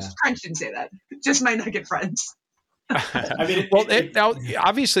 Except Crunch didn't say that. Just my nugget friends. I mean,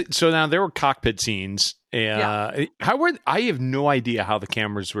 obviously, so now there were cockpit scenes. I have no idea how the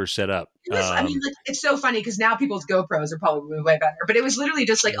cameras were set up. It's so funny because now people's GoPros are probably way better, but it was literally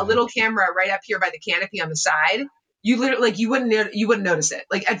just like a little camera right up here by the canopy on the side. You literally, you wouldn't notice it.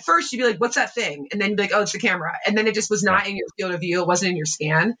 Like at first you'd be like, what's that thing? And then you'd be like, oh, it's the camera. And then it just was not in your field of view. It wasn't in your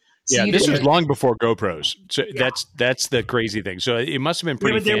scan. So this was long before GoPros. So that's the crazy thing. So it must have been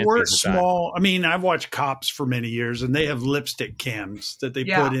pretty fancy. But they were small. I mean, I've watched Cops for many years, and they have lipstick cams that they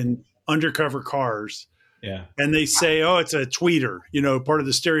put in undercover cars. Yeah. And they say, oh, it's a tweeter, part of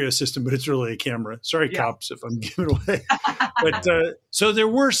the stereo system, but it's really a camera. Sorry, Cops, if I'm giving it away. But so there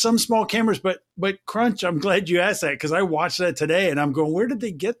were some small cameras, but Crunch, I'm glad you asked that because I watched that today, and I'm going, where did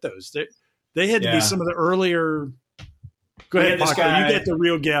they get those? They had to be some of the earlier. Go ahead, Paco, you get the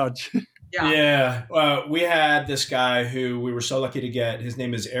real gouge. We had this guy who we were so lucky to get. His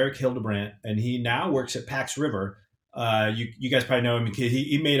name is Eric Hildebrandt, and he now works at Pax River. You guys probably know him because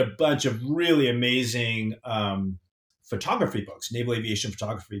he made a bunch of really amazing photography books, naval aviation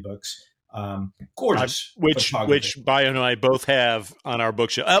photography books. Gorgeous. Which Bio and I both have on our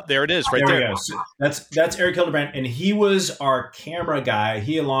bookshelf. Oh, there it is, right there. We go. So that's Eric Hildebrandt, and he was our camera guy.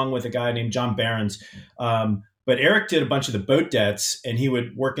 He, along with a guy named John Behrens. But Eric did a bunch of the boat debts, and he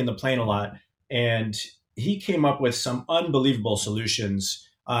would work in the plane a lot. And he came up with some unbelievable solutions.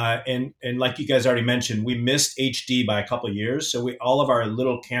 And like you guys already mentioned, we missed HD by a couple of years. So all of our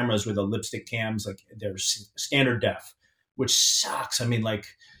little cameras were the lipstick cams, like they're standard def, which sucks. I mean, like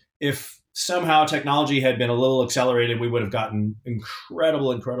if somehow technology had been a little accelerated, we would have gotten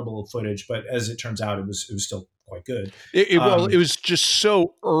incredible footage. But as it turns out, it was still quite good. It was just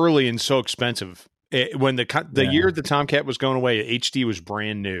so early and so expensive. When the year the Tomcat was going away, HD was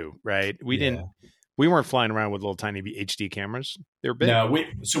brand new, right? We weren't flying around with little tiny HD cameras. They were big. No,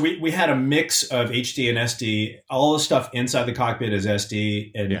 we had a mix of HD and SD. All the stuff inside the cockpit is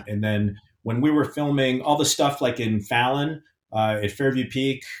SD, and then when we were filming all the stuff like in Fallon at Fairview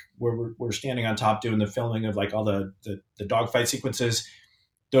Peak, where we're standing on top doing the filming of like all the dogfight sequences,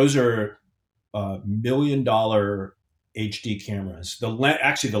 those are $1 million HD cameras. The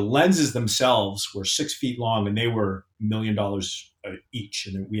lenses themselves were 6 feet long, and they were $1 million each,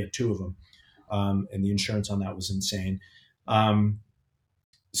 and we had 2 of them. And the insurance on that was insane.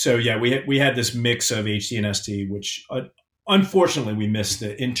 We had this mix of HD and SD, which unfortunately we missed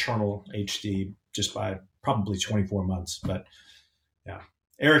the internal HD just by probably 24 months. But yeah,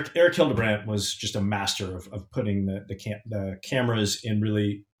 Eric Hildebrandt was just a master of putting the cameras in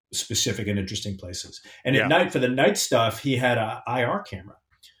really specific and interesting places. And at night, for the night stuff, he had an IR camera.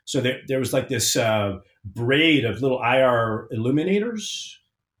 So there was like this braid of little IR illuminators,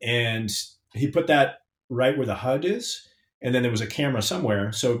 and he put that right where the HUD is. And then there was a camera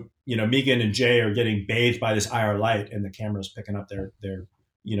somewhere. So, Megan and Jay are getting bathed by this IR light, and the camera's picking up their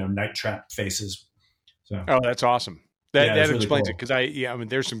night trap faces. So, oh, that's awesome. That really explains cool. it. Because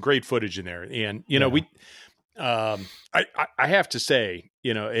there's some great footage in there. And, I have to say,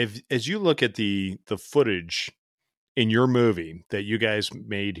 as you look at the footage in your movie that you guys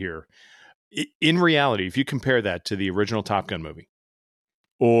made here, in reality, if you compare that to the original Top Gun movie,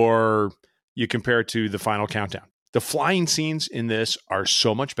 or you compare it to the Final Countdown, the flying scenes in this are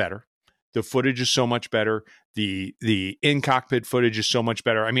so much better. The footage is so much better. The in cockpit footage is so much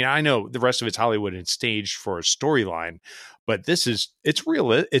better. I mean, I know the rest of it's Hollywood and staged for a storyline, but it's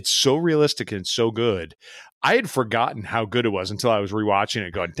real. It's so realistic and so good. I had forgotten how good it was until I was rewatching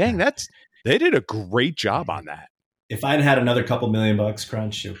it, going, "Dang, they did a great job on that." If I'd had another couple $1 million,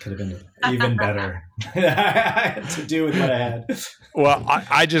 Crunch, it could have been even better to do with what I had. Well,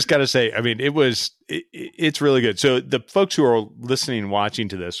 I just got to say, I mean, it's really good. So the folks who are listening and watching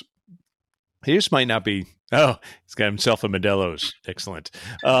to this, he just might not be, he's got himself a Modelo's. Excellent.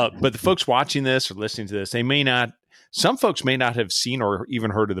 But the folks watching this or listening to this, some folks may not have seen or even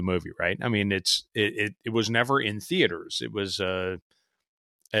heard of the movie, right? I mean, it was never in theaters. It was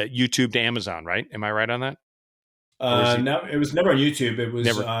YouTube to Amazon, right? Am I right on that? No, it was never on YouTube. It was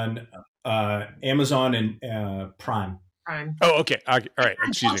on Amazon and Prime. Oh, okay. All right.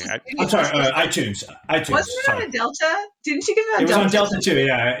 Excuse me. I'm sorry. iTunes. Wasn't it on Delta? Didn't you get it on Delta? It was on Delta too.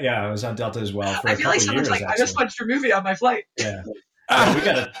 Yeah. It was on Delta as well. For I feel like someone's like, I just watched your movie on my flight. Yeah. We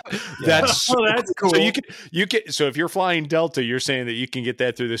got it. That's cool. So you can. So if you're flying Delta, you're saying that you can get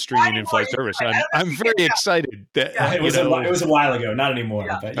that through the streaming in-flight service. I'm very excited. That, it was a while ago, not anymore.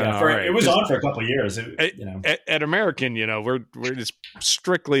 Yeah. But it was on for a couple of years. At American, we're just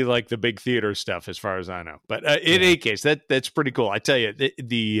strictly like the big theater stuff, as far as I know. But in any case, that's pretty cool. I tell you,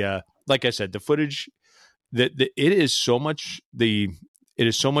 the like I said, the footage it is so much It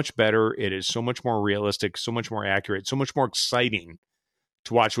is so much better. It is so much more realistic, so much more accurate, so much more exciting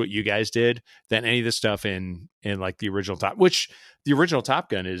to watch what you guys did than any of the stuff in like the original Top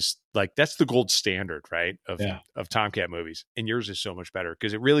Gun is like, that's the gold standard, right? Of Tomcat movies. And yours is so much better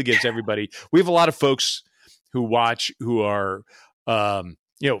because it really gives everybody, we have a lot of folks who watch, who are,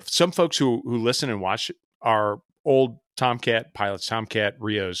 some folks who listen and watch are old Tomcat pilots, Tomcat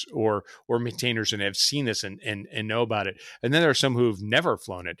Rios or maintainers and have seen this and know about it. And then there are some who've never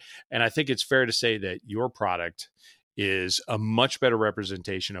flown it. And I think it's fair to say that your product is a much better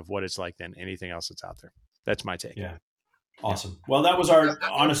representation of what it's like than anything else that's out there. That's my take. Yeah. Awesome. Well, that was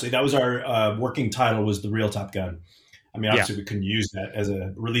our working title, was The Real Top Gun. I mean, obviously we couldn't use that as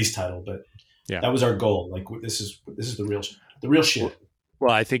a release title, but that was our goal. Like, this is the real shit.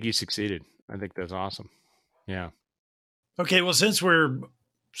 Well, I think you succeeded. I think that's awesome. Yeah. Okay. Well, since we're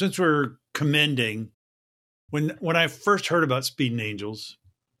commending, when I first heard about Speeding Angels,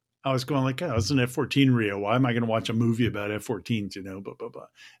 I was going like, it's an F-14 Rio. Why am I going to watch a movie about F-14s, blah, blah, blah.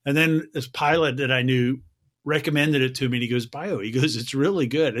 And then this pilot that I knew recommended it to me, and he goes, it's really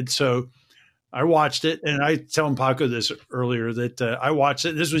good. And so I watched it, and I telling Paco this earlier that I watched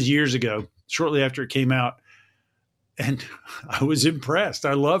it. This was years ago, shortly after it came out. And I was impressed.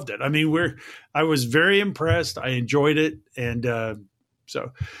 I loved it. I mean, I was very impressed. I enjoyed it. And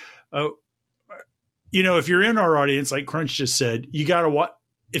if you're in our audience, like Crunch just said, you got to watch.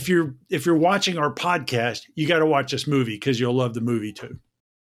 If you're watching our podcast, you got to watch this movie because you'll love the movie too.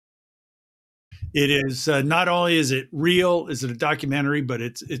 It is not only is it real, is it a documentary, but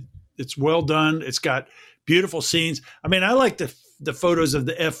it's well done. It's got beautiful scenes. I mean, I like the photos of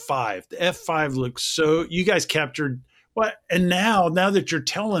the F-5. The F-5 looks so. You guys captured what? And now that you're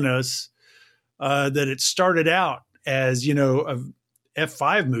telling us that it started out as a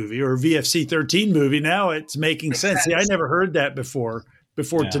F-5 movie or a VFC-13 movie, now it's making sense. See, I never heard that before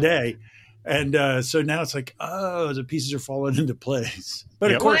today. And so now it's like, the pieces are falling into place.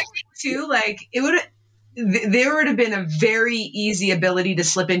 But of course, I think too, like there would have been a very easy ability to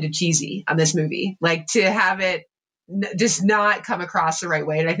slip into cheesy on this movie, like to have it just not come across the right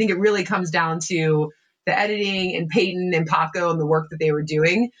way. And I think it really comes down to the editing and Peyton and Paco and the work that they were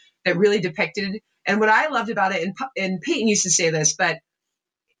doing that really depicted. And what I loved about it, and Peyton used to say this, but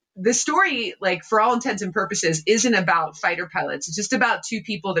the story, like for all intents and purposes, isn't about fighter pilots. It's just about two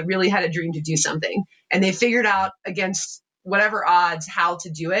people that really had a dream to do something, and they figured out against whatever odds how to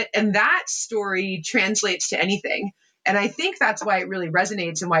do it. And that story translates to anything. And I think that's why it really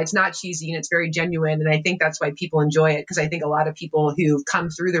resonates and why it's not cheesy and it's very genuine. And I think that's why people enjoy it, because I think a lot of people who've come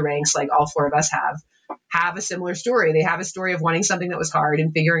through the ranks, like all four of us have a similar story. They have a story of wanting something that was hard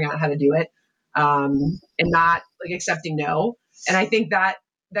and figuring out how to do it, and not like accepting no. And I think that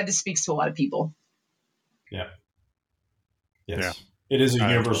just speaks to a lot of people. Yeah. Yes. Yeah. It is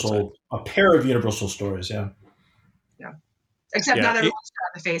a pair of universal stories. Yeah. Yeah. Except not everyone's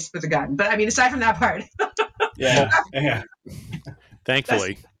shot in the face with a gun. But I mean, aside from that part. Yeah.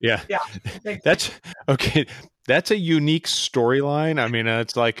 Thankfully. Yeah. That's okay. That's a unique storyline. I mean,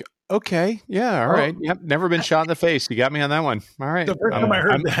 it's like, Okay. Yeah. All right. Yep. Never been shot in the face. You got me on that one. All right. The first time I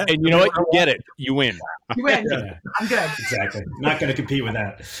heard that. And you know what? You get it. You win. You win. Yeah. I'm good. Exactly. Not going to compete with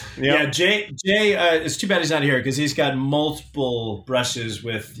that. Yep. Yeah, Jay. It's too bad he's not here because he's got multiple brushes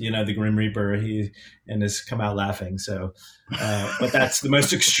with the Grim Reaper. And has come out laughing. So, but that's the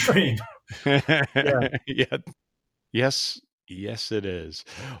most extreme. Yeah. Yes, it is.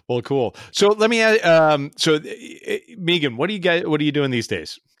 Well, cool. So let me ask. Megan, what are you doing these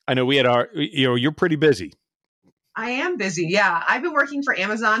days? I know we had you're pretty busy. I am busy. Yeah. I've been working for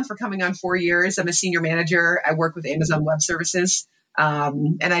Amazon for coming on 4 years. I'm a senior manager. I work with Amazon Web Services.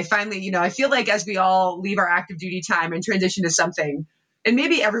 And I finally, I feel like as we all leave our active duty time and transition to something, and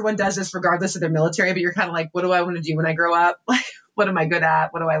maybe everyone does this regardless of their military, but you're kind of like, what do I want to do when I grow up? Like, what am I good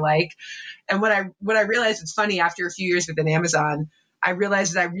at? What do I like? And what I realized, it's funny, after a few years within Amazon, I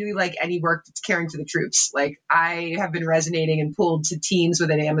realized that I really like any work that's caring for the troops. Like, I have been resonating and pulled to teams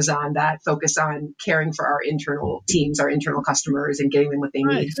within Amazon that focus on caring for our internal teams, our internal customers, and getting them what they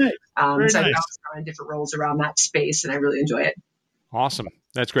need. So I've bounced around in different roles around that space, and I really enjoy it. Awesome.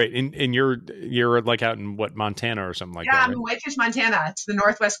 That's great. And you're like out in Montana or something like that? Yeah, I'm right? in Whitefish, Montana. It's the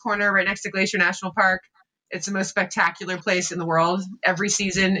northwest corner right next to Glacier National Park. It's the most spectacular place in the world. Every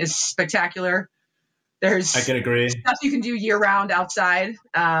season is spectacular. There's I can agree. Stuff you can do year round outside.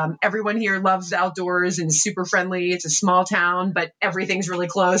 Everyone here loves the outdoors and is super friendly. It's a small town, but everything's really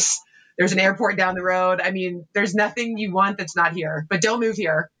close. There's an airport down the road. I mean, there's nothing you want that's not here, but don't move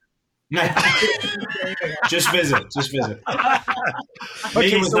here. Just visit.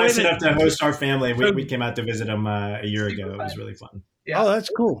 Megan was nice enough to host our family. We came out to visit him a year ago. It was really fun. Yeah. Oh, that's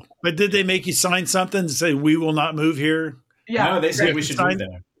cool. But did they make you sign something to say we will not move here? Yeah. No, they said we should move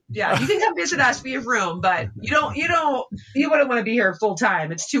there. Yeah, you can come visit us. We have room, but you wouldn't want to be here full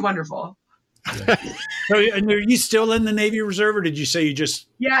time. It's too wonderful. Yeah. So, and are you still in the Navy Reserve, or did you say you just?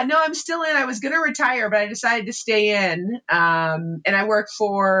 Yeah, no, I'm still in. I was going to retire, but I decided to stay in. And I work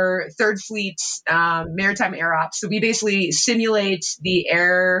for Third Fleet Maritime Air Ops. So we basically simulate the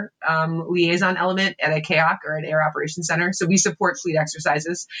air liaison element at a CAOC, or an Air Operations Center. So we support fleet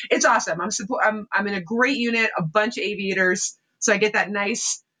exercises. It's awesome. I'm in a great unit, a bunch of aviators. So I get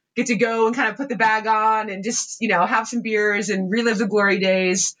to go and kind of put the bag on and just, have some beers and relive the glory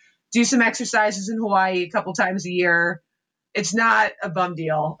days, do some exercises in Hawaii a couple times a year. It's not a bum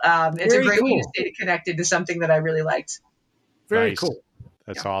deal. It's a great way to stay connected to something that I really liked. Very cool.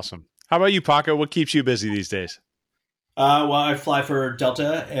 That's awesome. How about you, Paco? What keeps you busy these days? Well, I fly for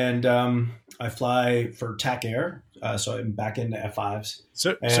Delta, and I fly for TAC Air. So I'm back into F5s.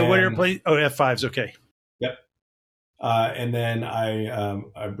 So what airplane? Oh, F5s. Okay. Yep. And then I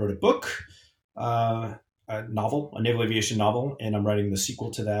wrote a book, a novel, a naval aviation novel, and I'm writing the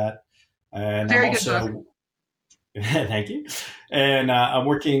sequel to that. And Very I'm good book. Thank you. And I'm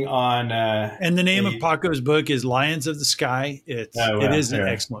working on. And the name of Paco's book is Lions of the Sky. It is an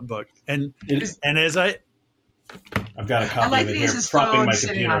excellent book. And as I've got a copy I like of it that he here, has his propping phone my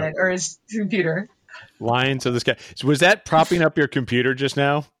sitting computer. on it, or his computer. Lions of the Sky. So was that propping up your computer just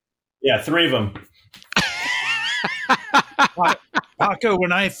now? Yeah, 3 of them. Paco,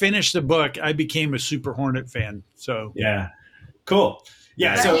 when I finished the book, I became a Super Hornet fan. So yeah, cool.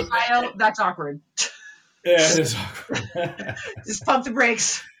 Yeah, That's awkward. Yeah, it is awkward. Just pump the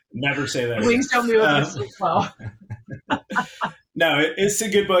brakes. Never say that. Wings don't move. It's so slow. No, it's a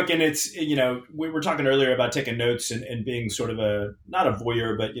good book, and it's we were talking earlier about taking notes and being sort of not a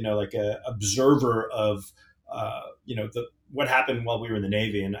voyeur, but like a observer of what happened while we were in the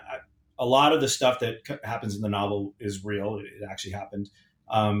Navy, and a lot of the stuff that happens in the novel is real. It actually happened.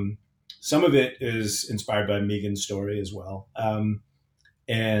 Some of it is inspired by Megan's story as well,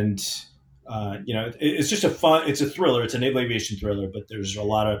 it's just it's a thriller. It's a naval aviation thriller, but there's a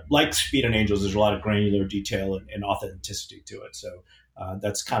lot of, like Speed and Angels, there's a lot of granular detail and authenticity to it. So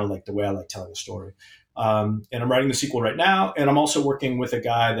that's kind of like the way I like telling a story. And I'm writing the sequel right now. And I'm also working with a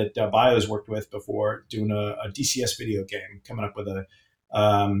guy that Bio's worked with before, doing a DCS video game, coming up with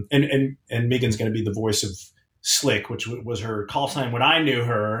and Megan's going to be the voice of Slick, which was her call sign when I knew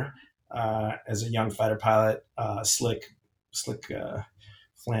her as a young fighter pilot, Slick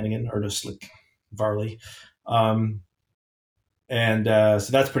Flanagan, or just Slick Varley. So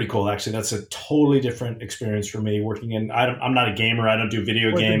that's pretty cool. Actually, that's a totally different experience for me working in, I'm not a gamer. I don't do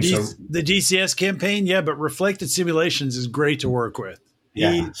video games. The DCS campaign. Yeah. But Reflected Simulations is great to work with.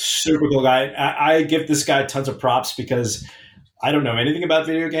 Yeah. Super cool guy. I give this guy tons of props because I don't know anything about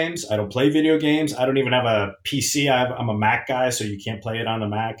video games. I don't play video games. I don't even have a PC. I'm a Mac guy, so you can't play it on a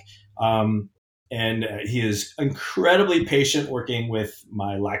Mac. And he is incredibly patient working with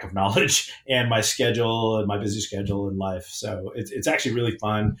my lack of knowledge and my schedule and my busy schedule in life. So it's actually really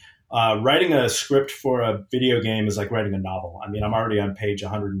fun. Writing a script for a video game is like writing a novel. I mean, I'm already on page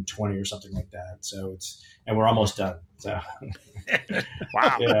 120 or something like that. So and we're almost done. So,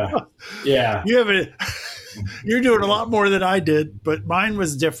 Wow. Yeah. You're doing a lot more than I did, but mine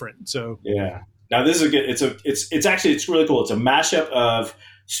was different. So yeah. Now this is good. It's really cool. It's a mashup of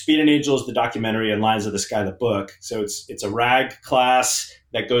Speed and Angels, the documentary, and Lions of the Sky, the book. So it's a RAG class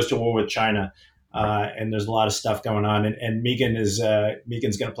that goes to war with China. And there's a lot of stuff going on, and Megan's going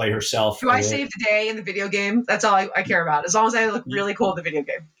to play herself. Do I save the day in the video game? That's all I care about. As long as I look really cool in the video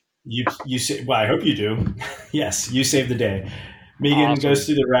game. You say, well, I hope you do. Yes, you save the day. Megan goes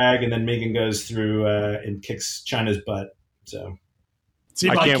through the RAG, and then Megan goes through and kicks China's butt. So,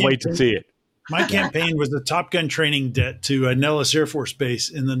 I can't wait to see it. My campaign was the Top Gun training debt to Nellis Air Force Base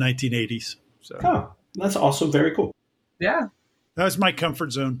in the 1980s. So, that's also very cool. Yeah, that was my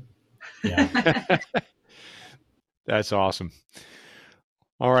comfort zone. Yeah. That's awesome.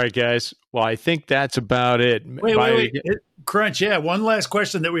 All right, guys. Well, I think that's about it. Wait. Crunch. Yeah. One last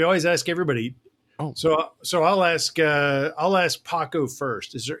question that we always ask everybody. Oh, so I'll ask Paco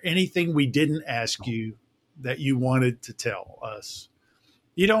first. Is there anything we didn't ask you that you wanted to tell us?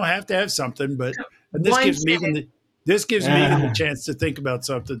 You don't have to have something, but this gives me the chance to think about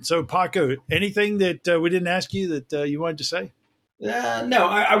something. So Paco, anything that we didn't ask you that you wanted to say? No,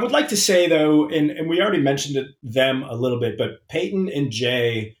 I would like to say, though, and we already mentioned them a little bit, but Peyton and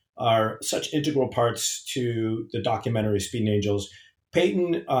Jay are such integral parts to the documentary Speed and Angels.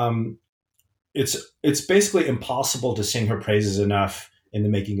 Peyton, it's basically impossible to sing her praises enough in the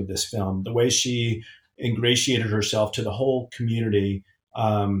making of this film. The way she ingratiated herself to the whole community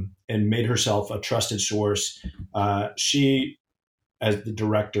and made herself a trusted source. She, as the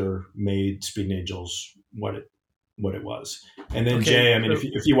director, made Speed and Angels what it was. And then Jay, I mean,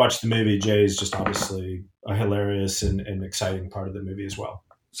 if you watch the movie, Jay is just obviously a hilarious and exciting part of the movie as well.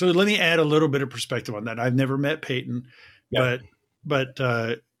 So let me add a little bit of perspective on that. I've never met Peyton, but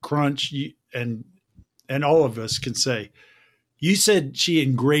Crunch and all of us can say, you said she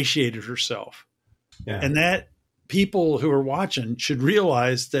ingratiated herself. Yeah. And that people who are watching should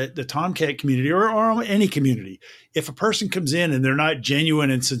realize that the Tomcat community or any community, if a person comes in and they're not genuine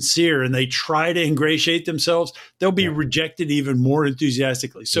and sincere and they try to ingratiate themselves, they'll be rejected even more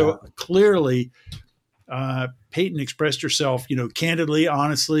enthusiastically. So clearly, Peyton expressed herself, candidly,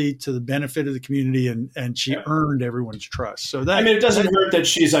 honestly, to the benefit of the community, and she earned everyone's trust. So that, it doesn't hurt that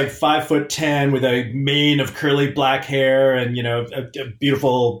she's like 5'10" with a mane of curly black hair and, a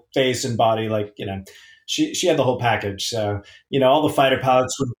beautiful face and body. Like, she had the whole package. So, all the fighter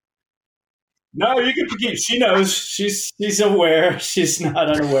pilots would. No, you can keep. She knows. She's aware. She's not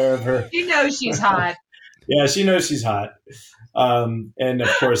unaware of her. She knows she's hot. Yeah, she knows she's hot. And of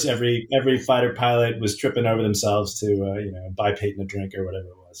course, every fighter pilot was tripping over themselves to buy Peyton a drink or whatever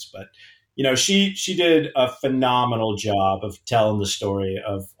it was. But she did a phenomenal job of telling the story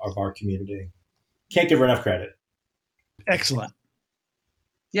of our community. Can't give her enough credit. Excellent.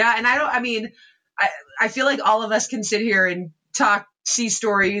 Yeah, and I feel like all of us can sit here and see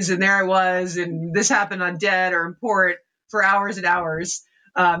stories, and there I was, and this happened on Dead or in Port for hours and hours.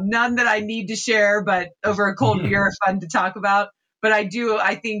 None that I need to share, but over a cold beer are fun to talk about. But I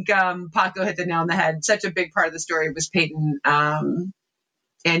think Paco hit the nail on the head. Such a big part of the story was Peyton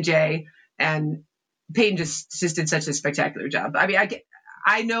and Jay, and Peyton just did such a spectacular job. I mean,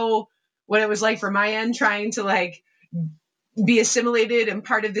 I know what it was like for my end, trying to be assimilated and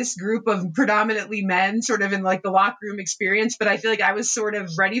part of this group of predominantly men, sort of in the locker room experience. But I feel like I was sort of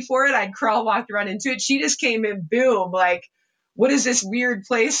ready for it. I'd walked around into it. She just came in, boom, what is this weird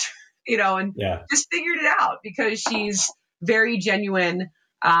place, and just figured it out because she's very genuine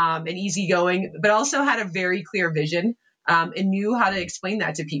and easygoing, but also had a very clear vision and knew how to explain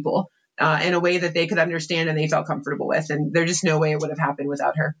that to people in a way that they could understand and they felt comfortable with. And there's just no way it would have happened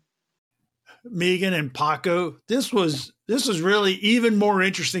without her. Megan and Paco, this was really even more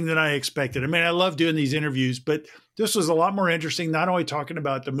interesting than I expected. I mean, I love doing these interviews, but this was a lot more interesting, not only talking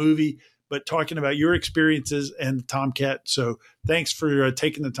about the movie, but talking about your experiences and the Tomcat. So thanks for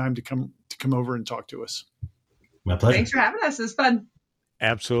taking the time to come over and talk to us. My pleasure. Thanks for having us. It was fun.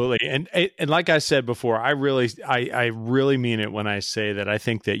 Absolutely. And like I said before, I really mean it when I say that I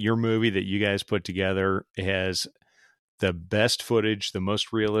think that your movie that you guys put together has the best footage, the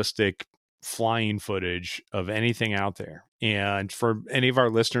most realistic flying footage of anything out there. And for any of our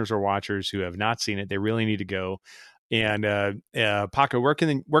listeners or watchers who have not seen it, they really need to go. And Paco, where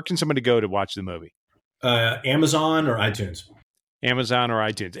can somebody go to watch the movie? Amazon or iTunes. Amazon or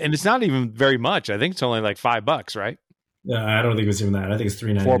iTunes. And it's not even very much. I think it's only like $5, right? I don't think it was even that. I think it's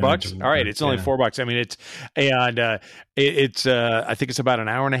 $3.99. $4. All right, it's only $4. I mean, it's I think it's about an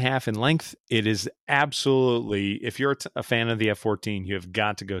hour and a half in length. It is absolutely, if you're a fan of the F-14, you have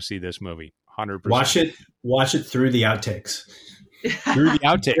got to go see this movie. 100%. Watch it through the outtakes. Through the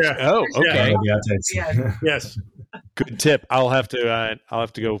outtakes. Yeah. Oh, okay. Yeah, the outtakes. Yeah. Yes. Good tip. I'll have to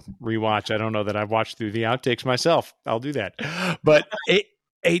go rewatch. I don't know that I've watched through the outtakes myself. I'll do that. But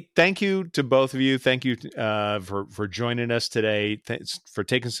thank you to both of you. Thank you for joining us today. Thanks for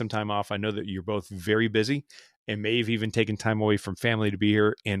taking some time off. I know that you're both very busy and may have even taken time away from family to be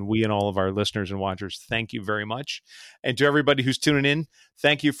here. And we and all of our listeners and watchers, thank you very much. And to everybody who's tuning in,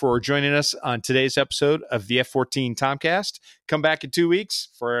 thank you for joining us on today's episode of the F-14 Tomcast. Come back in 2 weeks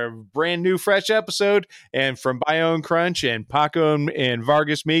for a brand new, fresh episode. And from Bayo and Crunch and Paco and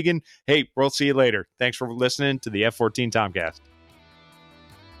Vargas Megan, hey, we'll see you later. Thanks for listening to the F-14 Tomcast.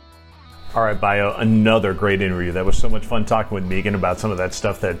 All right, Bayo, another great interview. That was so much fun talking with Megan about some of that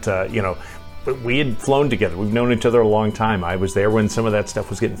stuff that, we had flown together. We've known each other a long time. I was there when some of that stuff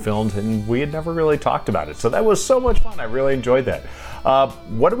was getting filmed, and we had never really talked about it. So that was so much fun. I really enjoyed that.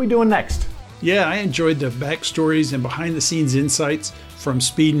 What are we doing next? Yeah, I enjoyed the backstories and behind-the-scenes insights from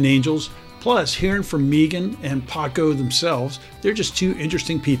Speed and Angels. Plus, hearing from Megan and Paco themselves, they're just two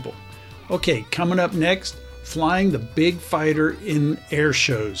interesting people. Okay, coming up next, flying the big fighter in air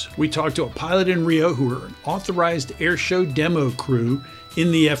shows. We talked to a pilot in Rio who are an authorized air show demo crew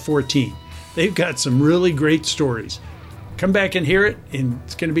in the F-14. They've got some really great stories. Come back and hear it, and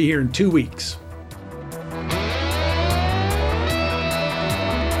it's going to be here in 2 weeks.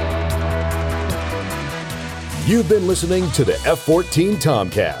 You've been listening to the F-14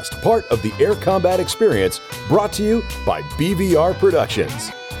 Tomcast, part of the Air Combat Experience, brought to you by BVR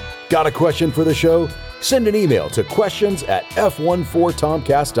Productions. Got a question for the show? Send an email to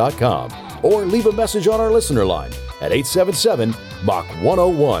questions@f14tomcast.com or leave a message on our listener line at 877 Mach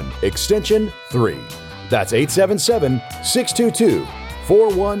 101 extension 3. That's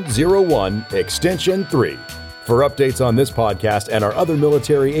 877-622-4101 extension 3. For updates on this podcast and our other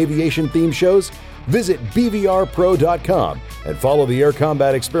military aviation themed shows, visit bvrpro.com and follow the Air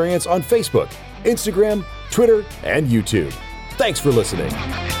Combat Experience on Facebook, Instagram, Twitter, and YouTube. Thanks for listening.